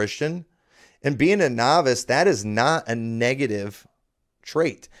mature Christian. And being a novice, that is not a negative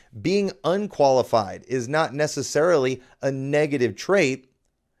trait. Being unqualified is not necessarily a negative trait,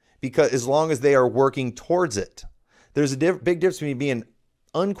 because as long as they are working towards it. There's a big difference between being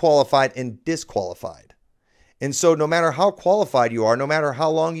unqualified and disqualified. And so no matter how qualified you are, no matter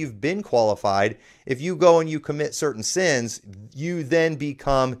how long you've been qualified, if you go and you commit certain sins, you then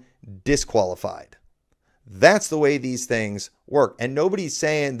become disqualified. That's the way these things work. And nobody's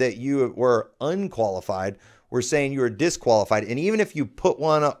saying that you were unqualified. We're saying you were disqualified. And even if you put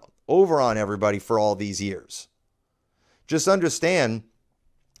one over on everybody for all these years, just understand,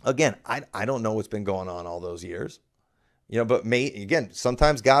 again, I don't know what's been going on all those years. But again,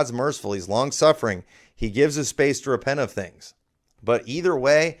 sometimes God's merciful. He's long-suffering. He gives us space to repent of things. But either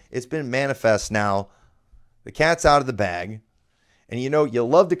way, it's been manifest now. The cat's out of the bag. And you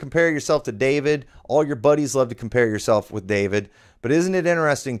love to compare yourself to David. All your buddies love to compare yourself with David. But isn't it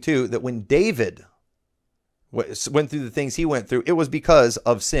interesting, too, that when David went through the things he went through, it was because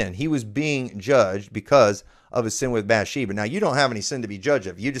of sin. He was being judged because of his sin with Bathsheba. Now, you don't have any sin to be judged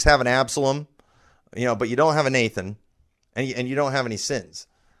of. You just have an Absalom, but you don't have a Nathan. And you don't have any sins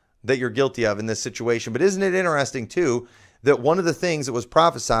that you're guilty of in this situation. But isn't it interesting, too, that one of the things that was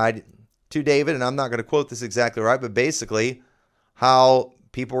prophesied to David, and I'm not going to quote this exactly right, but basically how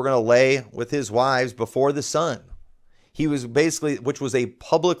people were going to lay with his wives before the sun. He was basically, which was a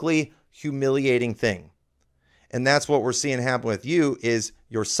publicly humiliating thing. And that's what we're seeing happen with you, is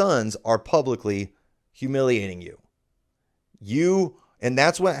your sons are publicly humiliating you. And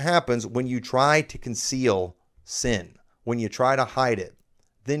that's what happens when you try to conceal sin. When you try to hide it,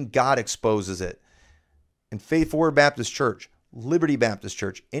 then God exposes it. And Faithful Word Baptist Church, Liberty Baptist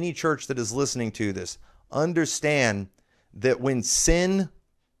Church, any church that is listening to this, understand that when sin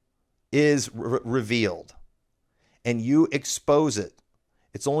is revealed and you expose it,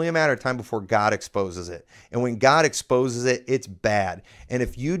 it's only a matter of time before God exposes it. And when God exposes it, it's bad. And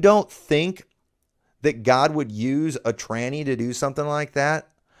if you don't think that God would use a tranny to do something like that,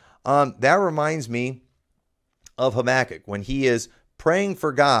 that reminds me of Habakkuk when he is praying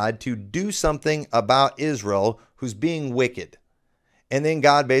for God to do something about Israel who's being wicked. And then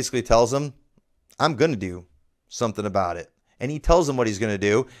God basically tells him, I'm going to do something about it. And he tells him what he's going to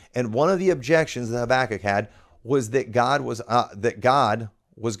do. And one of the objections that Habakkuk had was that God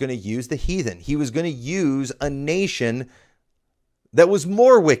was going to use the heathen. He was going to use a nation that was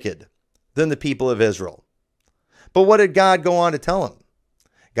more wicked than the people of Israel. But what did God go on to tell him?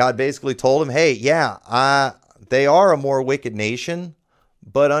 God basically told him, hey, yeah, they are a more wicked nation,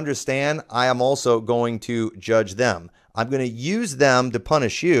 but understand, I am also going to judge them. I'm going to use them to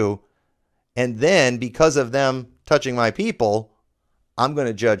punish you. And then because of them touching my people, I'm going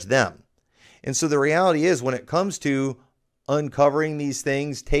to judge them. And so the reality is when it comes to uncovering these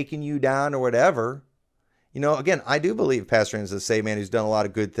things, taking you down or whatever, again, I do believe Pastor Aaron is a saved man who's done a lot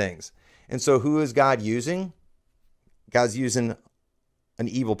of good things. And so who is God using? God's using an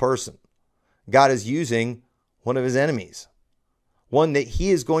evil person. God is using one of his enemies, one that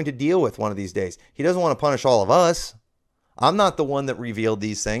he is going to deal with one of these days. He doesn't want to punish all of us. I'm not the one that revealed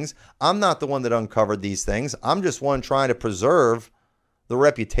these things. I'm not the one that uncovered these things. I'm just one trying to preserve the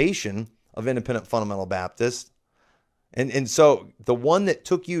reputation of Independent Fundamental Baptist. And so the one that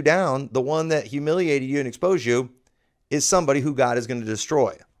took you down, the one that humiliated you and exposed you, is somebody who God is going to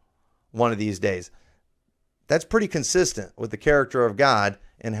destroy one of these days. That's pretty consistent with the character of God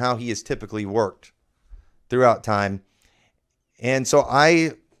and how he has typically worked throughout time. And so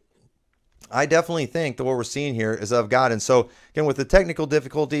I definitely think that what we're seeing here is of God. And so, again, with the technical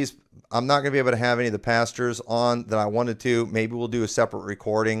difficulties, I'm not going to be able to have any of the pastors on that I wanted to. Maybe we'll do a separate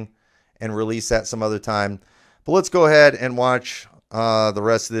recording and release that some other time. But let's go ahead and watch the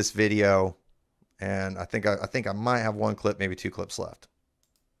rest of this video. And I think I might have one clip, maybe two clips left.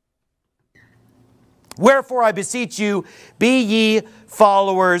 Wherefore I beseech you, be ye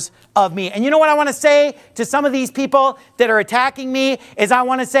followers of me. And you know what I want to say to some of these people that are attacking me is I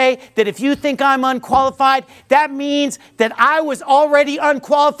want to say that if you think I'm unqualified, that means that I was already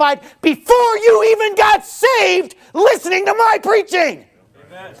unqualified before you even got saved listening to my preaching.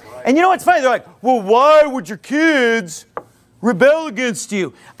 Amen. And you know what's funny? They're like, well, why would your kids rebel against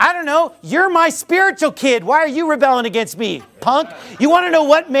you? I don't know. You're my spiritual kid. Why are you rebelling against me, punk? You want to know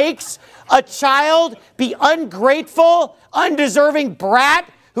what makes a child be ungrateful, undeserving brat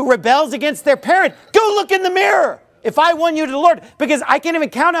who rebels against their parent? Go look in the mirror if I won you to the Lord. Because I can't even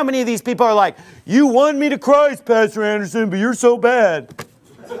count how many of these people are like, you won me to Christ, Pastor Anderson, but you're so bad.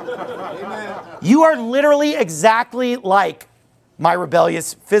 Amen. You are literally exactly like my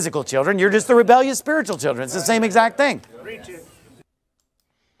rebellious physical children. You're just the rebellious spiritual children. It's the same exact thing.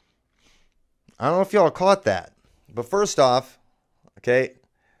 I don't know if y'all caught that. But first off, okay,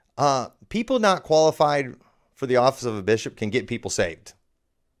 people not qualified for the office of a bishop can get people saved.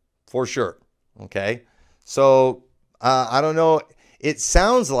 For sure. Okay. So, I don't know. It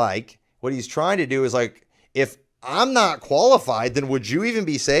sounds like what he's trying to do is like, if I'm not qualified, then would you even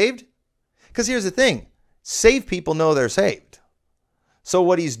be saved? Because here's the thing. Saved people know they're saved. So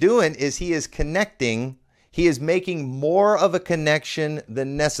what he's doing is he is connecting. He is making more of a connection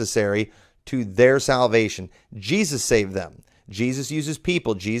than necessary to their salvation. Jesus saved them. Jesus uses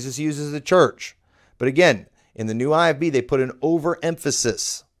people. Jesus uses the church. But again, in the new NIFB, they put an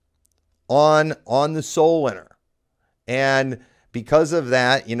overemphasis on the soul winner. And because of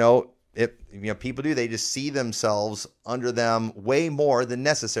that, people do, they just see themselves under them way more than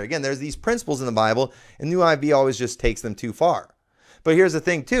necessary. Again, there's these principles in the Bible, and new NIFB always just takes them too far. But here's the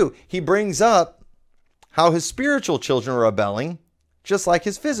thing too. He brings up how his spiritual children are rebelling, just like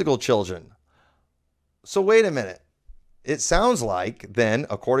his physical children. So wait a minute. It sounds like then,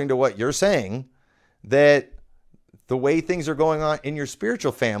 according to what you're saying, that the way things are going on in your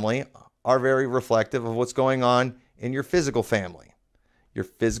spiritual family are very reflective of what's going on in your physical family. Your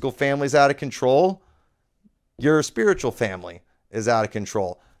physical family is out of control. Your spiritual family is out of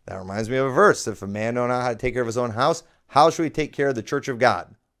control. That reminds me of a verse. If a man don't know how to take care of his own house, how should he take care of the church of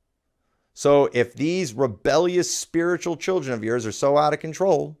God? So if these rebellious spiritual children of yours are so out of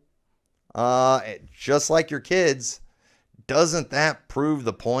control, just like your kids, doesn't that prove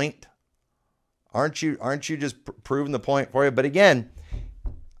the point? Aren't you just proving the point for you? But again,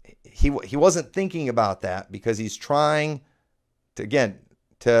 he wasn't thinking about that because he's trying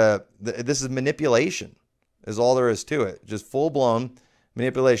to, this is manipulation is all there is to it. Just full-blown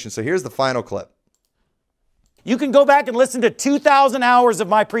manipulation. So here's the final clip. You can go back and listen to 2,000 hours of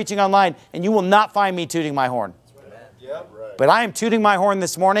my preaching online, and you will not find me tooting my horn. Yep, right. But I am tooting my horn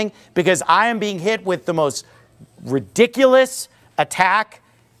this morning because I am being hit with the most ridiculous attack.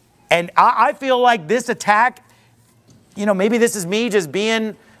 And I feel like this attack, maybe this is me just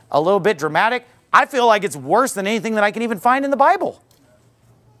being a little bit dramatic. I feel like it's worse than anything that I can even find in the Bible.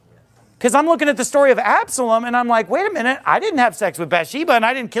 Because I'm looking at the story of Absalom, and I'm like, wait a minute, I didn't have sex with Bathsheba, and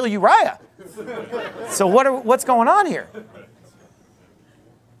I didn't kill Uriah. So what's going on here?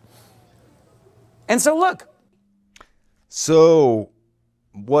 And so look. So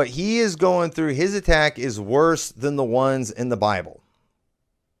what he is going through, his attack is worse than the ones in the Bible.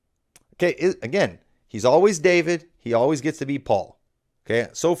 Okay, again, he's always David. He always gets to be Paul. Okay,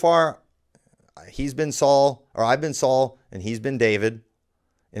 so far, he's been Saul, or I've been Saul, and he's been David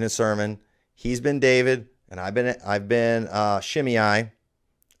in a sermon. He's been David, and I've been Shimei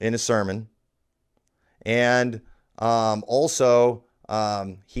in a sermon. And also,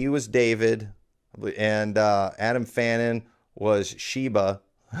 he was David, and Adam Fannin was Sheba.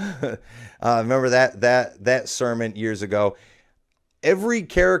 Remember that sermon years ago. Every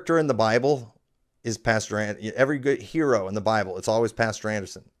character in the Bible is Pastor Anderson. Every good hero in the Bible, it's always Pastor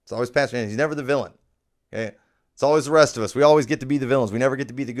Anderson. It's always Pastor Anderson. He's never the villain. Okay, it's always the rest of us. We always get to be the villains. We never get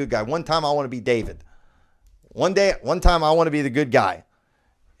to be the good guy. One time I want to be David. One time I want to be the good guy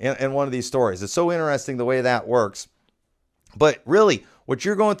in one of these stories. It's so interesting the way that works. But really, what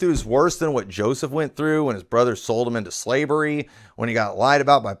you're going through is worse than what Joseph went through when his brothers sold him into slavery, when he got lied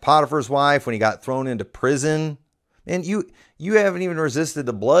about by Potiphar's wife, when he got thrown into prison. And you haven't even resisted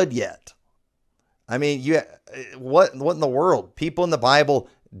the blood yet. I mean, what in the world? People in the Bible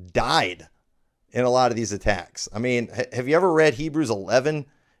died in a lot of these attacks. I mean, have you ever read Hebrews 11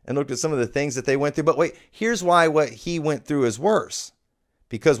 and looked at some of the things that they went through? But wait, here's why what he went through is worse.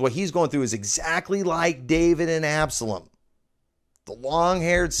 Because what he's going through is exactly like David and Absalom. The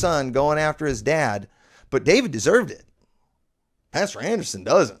long-haired son going after his dad. But David deserved it. Pastor Anderson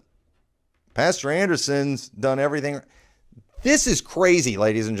doesn't. Pastor Anderson's done everything. This is crazy,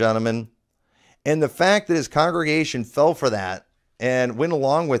 ladies and gentlemen. And the fact that his congregation fell for that and went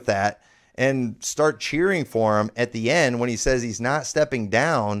along with that and start cheering for him at the end when he says he's not stepping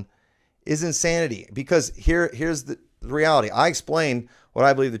down is insanity. Because here's the reality. I explained what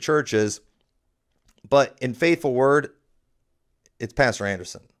I believe the church is, but in Faithful Word, it's Pastor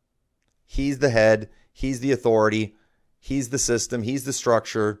Anderson. He's the head. He's the authority. He's the system. He's the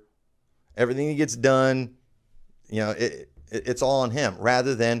structure. Everything that gets done, it's all on him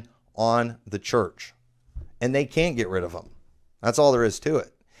rather than on the church. And they can't get rid of him. That's all there is to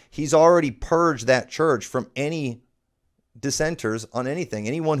it. He's already purged that church from any dissenters on anything.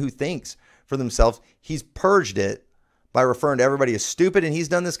 Anyone who thinks for themselves, he's purged it by referring to everybody as stupid. And he's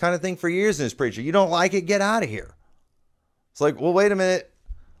done this kind of thing for years in his preacher. You don't like it? Get out of here. It's like, well, wait a minute.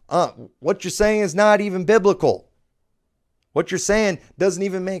 What you're saying is not even biblical. What you're saying doesn't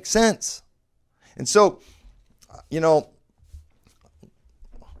even make sense. And so,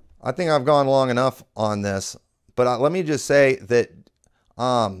 I think I've gone long enough on this, but let me just say that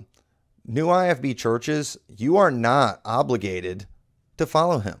new IFB churches, you are not obligated to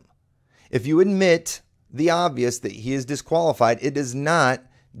follow him. If you admit the obvious that he is disqualified, it does not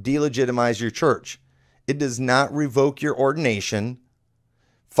delegitimize your church. It does not revoke your ordination.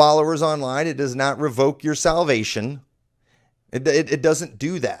 Followers online, it does not revoke your salvation. It doesn't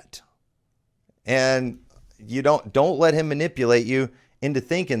do that. And you don't let him manipulate you into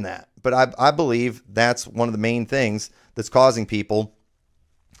thinking that. But I believe that's one of the main things that's causing people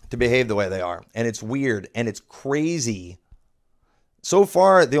to behave the way they are. And it's weird and it's crazy. So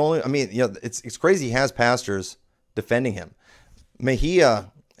far, it's crazy he has pastors defending him.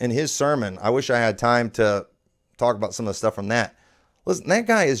 Mejia, in his sermon, I wish I had time to talk about some of the stuff from that. Listen, that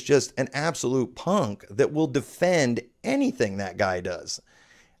guy is just an absolute punk that will defend anything that guy does.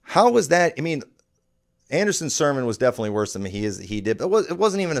 How was that? I mean, Anderson's sermon was definitely worse than he did. But it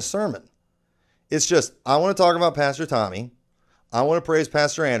wasn't even a sermon. It's just, I want to talk about Pastor Tommy. I want to praise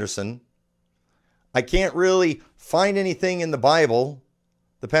Pastor Anderson. I can't really find anything in the Bible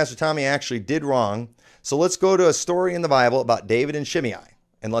that Pastor Tommy actually did wrong. So let's go to a story in the Bible about David and Shimei.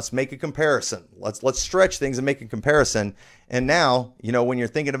 And let's make a comparison. Let's stretch things and make a comparison. And now, when you're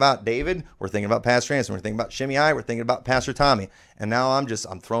thinking about David, we're thinking about Pastor Anderson. We're thinking about Shimei. We're thinking about Pastor Tommy. And now I'm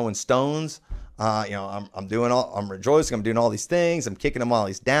throwing stones. I'm rejoicing. I'm doing all these things. I'm kicking them all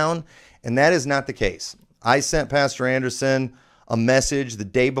these down. And that is not the case. I sent Pastor Anderson a message the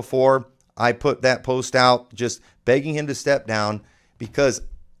day before I put that post out, just begging him to step down because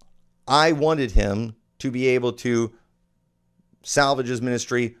I wanted him to be able to salvage his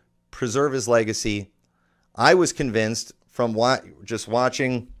ministry, preserve his legacy. I was convinced from just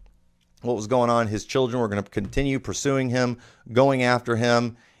watching what was going on, his children were going to continue pursuing him, going after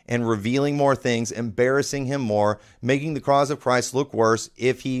him, and revealing more things, embarrassing him more, making the cause of Christ look worse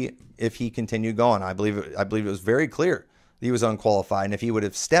if he continued going. I believe it was very clear that he was unqualified, and if he would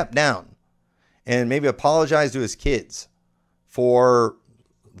have stepped down and maybe apologize to his kids for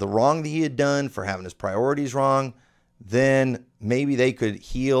the wrong that he had done, for having his priorities wrong, then maybe they could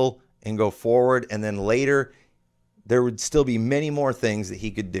heal and go forward. And then later, there would still be many more things that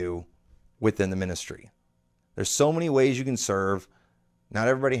he could do within the ministry. There's so many ways you can serve. Not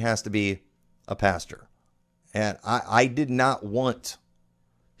everybody has to be a pastor. And I did not want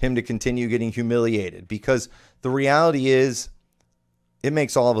him to continue getting humiliated, because the reality is it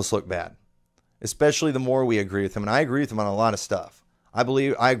makes all of us look bad, especially the more we agree with him. And I agree with him on a lot of stuff. I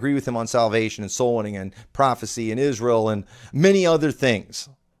agree with him on salvation and soul winning and prophecy and Israel and many other things.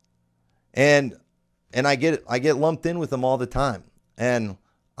 And I get lumped in with him all the time. And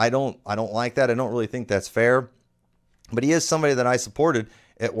I don't like that. I don't really think that's fair. But he is somebody that I supported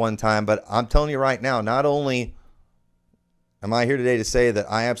at one time. But I'm telling you right now, not only am I here today to say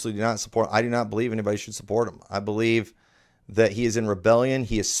that I absolutely do not support, I do not believe anybody should support him. I believe that he is in rebellion.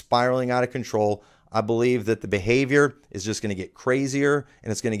 He is spiraling out of control. I believe that the behavior is just going to get crazier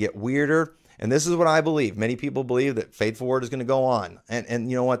and it's going to get weirder. And this is what I believe. Many people believe that Faithful Word is going to go on. And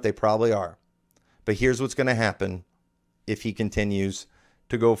you know what? They probably are. But here's what's going to happen if he continues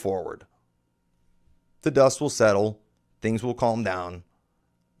to go forward. The dust will settle. Things will calm down.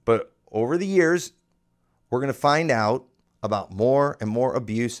 But over the years, we're going to find out about more and more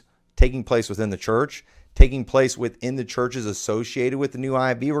abuse taking place within the church, taking place within the churches associated with the new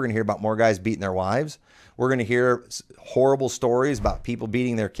IFB. We're going to hear about more guys beating their wives. We're going to hear horrible stories about people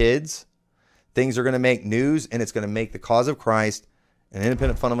beating their kids. Things are going to make news, and it's going to make the cause of Christ and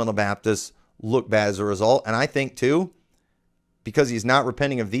independent fundamental Baptists look bad as a result. And I think, too, because he's not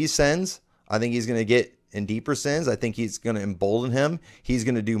repenting of these sins, I think he's going to get in deeper sins. I think he's going to embolden him. He's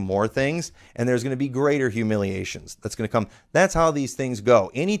going to do more things, and there's going to be greater humiliations that's going to come. That's how these things go.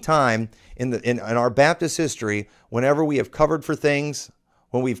 Anytime in our Baptist history, whenever we have covered for things,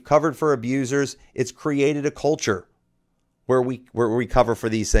 when we've covered for abusers, it's created a culture where we cover for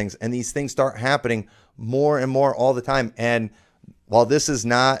these things, and these things start happening more and more all the time. And while this is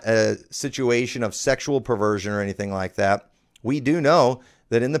not a situation of sexual perversion or anything like that, we do know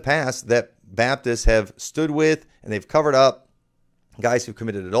that in the past that Baptists have stood with and they've covered up guys who've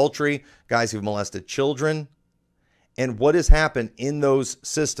committed adultery, guys who've molested children. And what has happened in those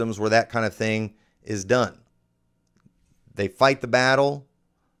systems where that kind of thing is done? They fight the battle,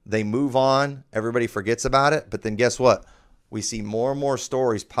 they move on, everybody forgets about it. But then guess what? We see more and more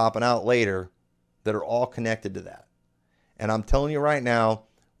stories popping out later that are all connected to that. And I'm telling you right now,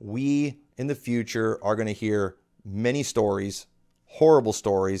 we in the future are going to hear many stories, horrible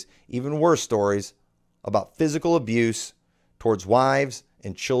stories, even worse stories about physical abuse towards wives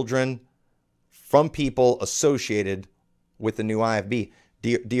and children from people associated with the new IFB.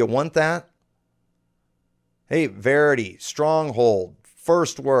 Do you want that? Hey, Verity, Stronghold,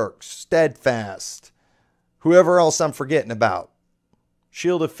 First Works, Steadfast, whoever else I'm forgetting about,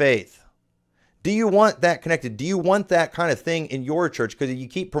 Shield of Faith. Do you want that connected? Do you want that kind of thing in your church? Because you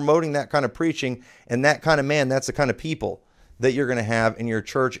keep promoting that kind of preaching and that kind of man, that's the kind of people that you're going to have in your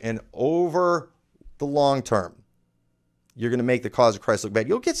church. And over the long term, you're going to make the cause of Christ look bad.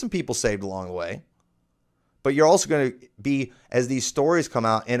 You'll get some people saved along the way. But you're also going to be, as these stories come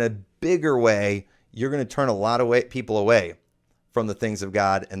out, in a bigger way, you're going to turn a lot of people away from the things of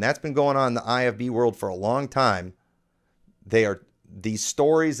God. And that's been going on in the IFB world for a long time. These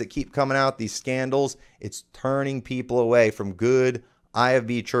stories that keep coming out, these scandals, it's turning people away from good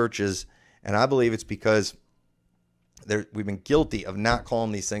IFB churches. And I believe it's because we've been guilty of not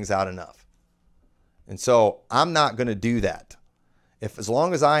calling these things out enough. And so I'm not going to do that. As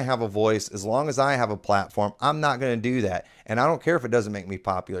long as I have a voice, as long as I have a platform, I'm not going to do that. And I don't care if it doesn't make me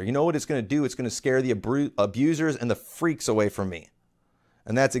popular. You know what it's going to do? It's going to scare the abusers and the freaks away from me.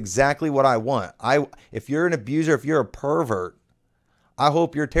 And that's exactly what I want. If you're an abuser, if you're a pervert, I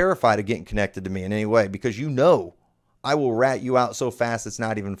hope you're terrified of getting connected to me in any way, because you know I will rat you out so fast it's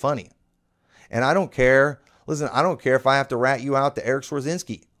not even funny. And I don't care. Listen, I don't care if I have to rat you out to Eric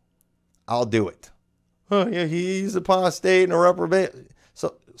Swarzinski. I'll do it. Oh, yeah, he's apostate and a reprobate.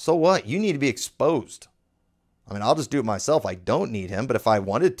 So what? You need to be exposed. I mean, I'll just do it myself. I don't need him, but if I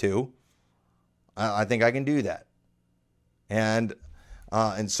wanted to, I think I can do that. And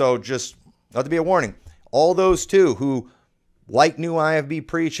so just let there be a warning. All those too who like new IFB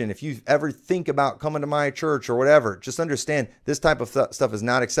preaching, if you ever think about coming to my church or whatever, just understand this type of stuff is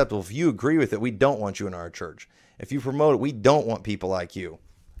not acceptable. If you agree with it, we don't want you in our church. If you promote it, we don't want people like you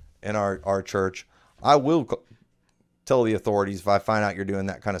in our church. I will tell the authorities if I find out you're doing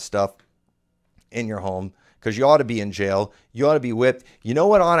that kind of stuff in your home, because you ought to be in jail. You ought to be whipped. You know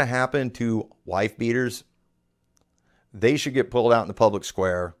what ought to happen to wife beaters? They should get pulled out in the public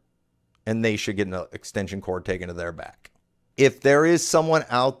square and they should get an extension cord taken to their back. If there is someone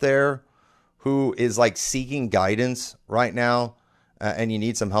out there who is like seeking guidance right now and you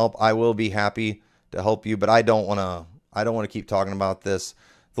need some help, I will be happy to help you, but I don't want to keep talking about this.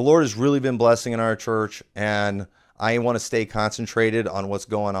 The Lord has really been blessing in our church, and I want to stay concentrated on what's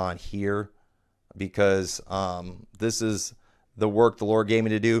going on here because this is the work the Lord gave me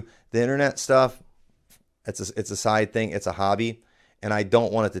to do. The internet stuff, it's a side thing. It's a hobby, and I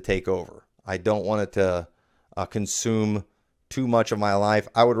don't want it to take over. I don't want it to consume too much of my life.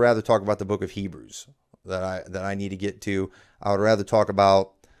 I would rather talk about the book of Hebrews that I need to get to. I would rather talk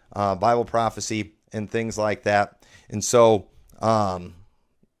about Bible prophecy and things like that. And so,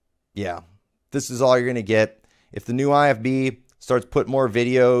 yeah, this is all you're going to get. If the new IFB starts putting more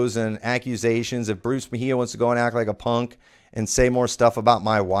videos and accusations, if Bruce Mejia wants to go and act like a punk and say more stuff about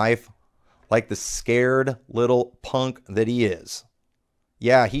my wife, like the scared little punk that he is.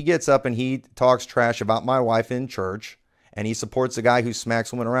 Yeah, he gets up and he talks trash about my wife in church, and he supports a guy who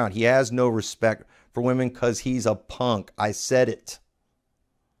smacks women around. He has no respect for women because he's a punk. I said it.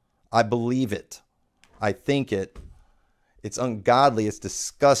 I believe it. I think it. It's ungodly. It's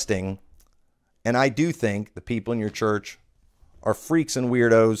disgusting. And I do think the people in your church are freaks and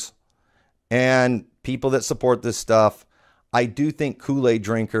weirdos and people that support this stuff. I do think Kool-Aid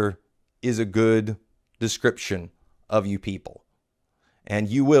drinker is a good description of you people. And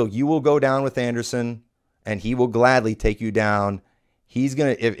you will go down with Anderson, and he will gladly take you down. He's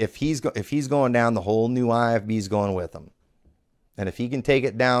going to, if he's going down, the whole new IFB is going with him. And if he can take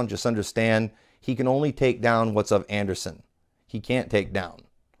it down, just understand he can only take down what's of Anderson. He can't take down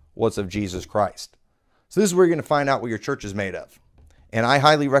what's of Jesus Christ. So this is where you're going to find out what your church is made of. And I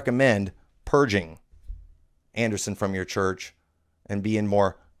highly recommend purging Anderson from your church and being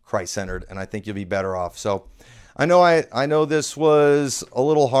more Christ-centered, and I think you'll be better off. So I know this was a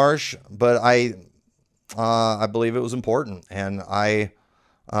little harsh, but I believe it was important. And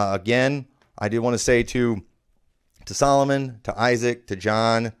again, I did want to say to Solomon, to Isaac, to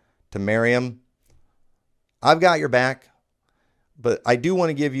John, to Miriam, I've got your back, but I do want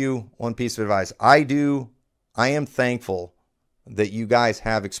to give you one piece of advice. I am thankful that you guys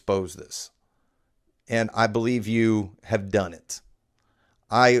have exposed this, and I believe you have done it.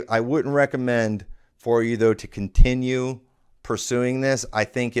 I wouldn't recommend for you, though, to continue pursuing this. I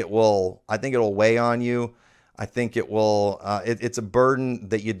think it will weigh on you. I think it will, it's a burden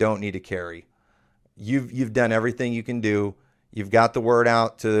that you don't need to carry. You've done everything you can do. You've got the word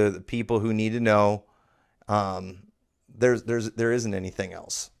out to the people who need to know. There isn't anything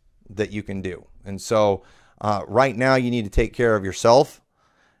else that you can do. And so right now you need to take care of yourself.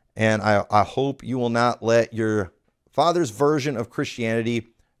 And I hope you will not let your father's version of Christianity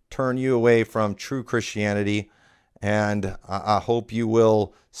turn you away from true Christianity. And I hope you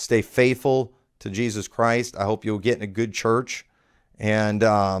will stay faithful to Jesus Christ. I hope you'll get in a good church. And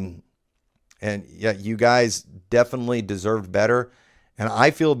yeah, you guys definitely deserved better. And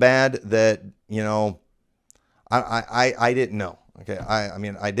I feel bad that, I didn't know. Okay. I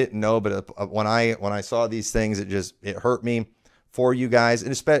mean, I didn't know, but when I saw these things, it hurt me for you guys,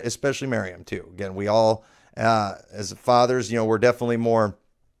 and especially Miriam too. Again, we all, as fathers, we're definitely more,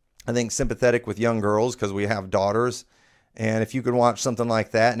 I think, sympathetic with young girls because we have daughters. And if you could watch something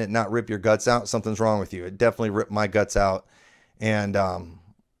like that and it not rip your guts out, something's wrong with you. It definitely ripped my guts out. And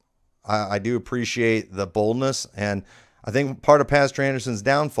I do appreciate the boldness. And I think part of Pastor Anderson's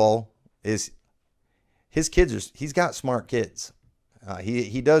downfall is his kids. He's got smart kids.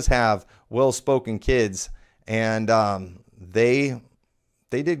 He does have well-spoken kids, and they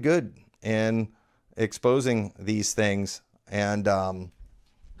did good in exposing these things. And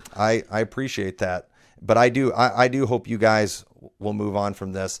I appreciate that. But I do hope you guys will move on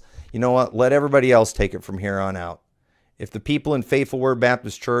from this. You know what? Let everybody else take it from here on out. If the people in Faithful Word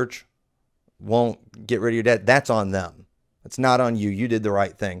Baptist Church won't get rid of your debt, that's on them. It's not on you. You did the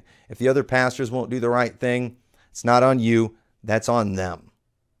right thing. If the other pastors won't do the right thing, it's not on you. That's on them.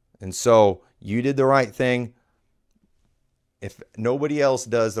 And so you did the right thing. If nobody else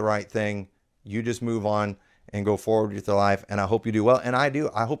does the right thing, you just move on and go forward with your life. And I hope you do well. And I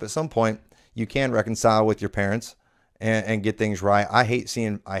do. I hope at some point you can reconcile with your parents and get things right. I hate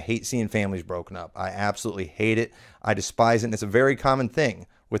seeing families broken up. I absolutely hate it. I despise it. And it's a very common thing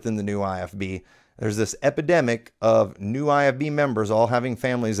within the new IFB. There's this epidemic of new IFB members all having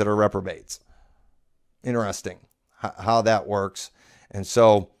families that are reprobates. Interesting how that works. And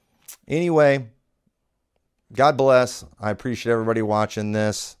so anyway, God bless. I appreciate everybody watching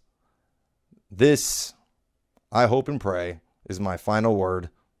this. This, I hope and pray, is my final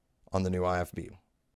word on the new IFB.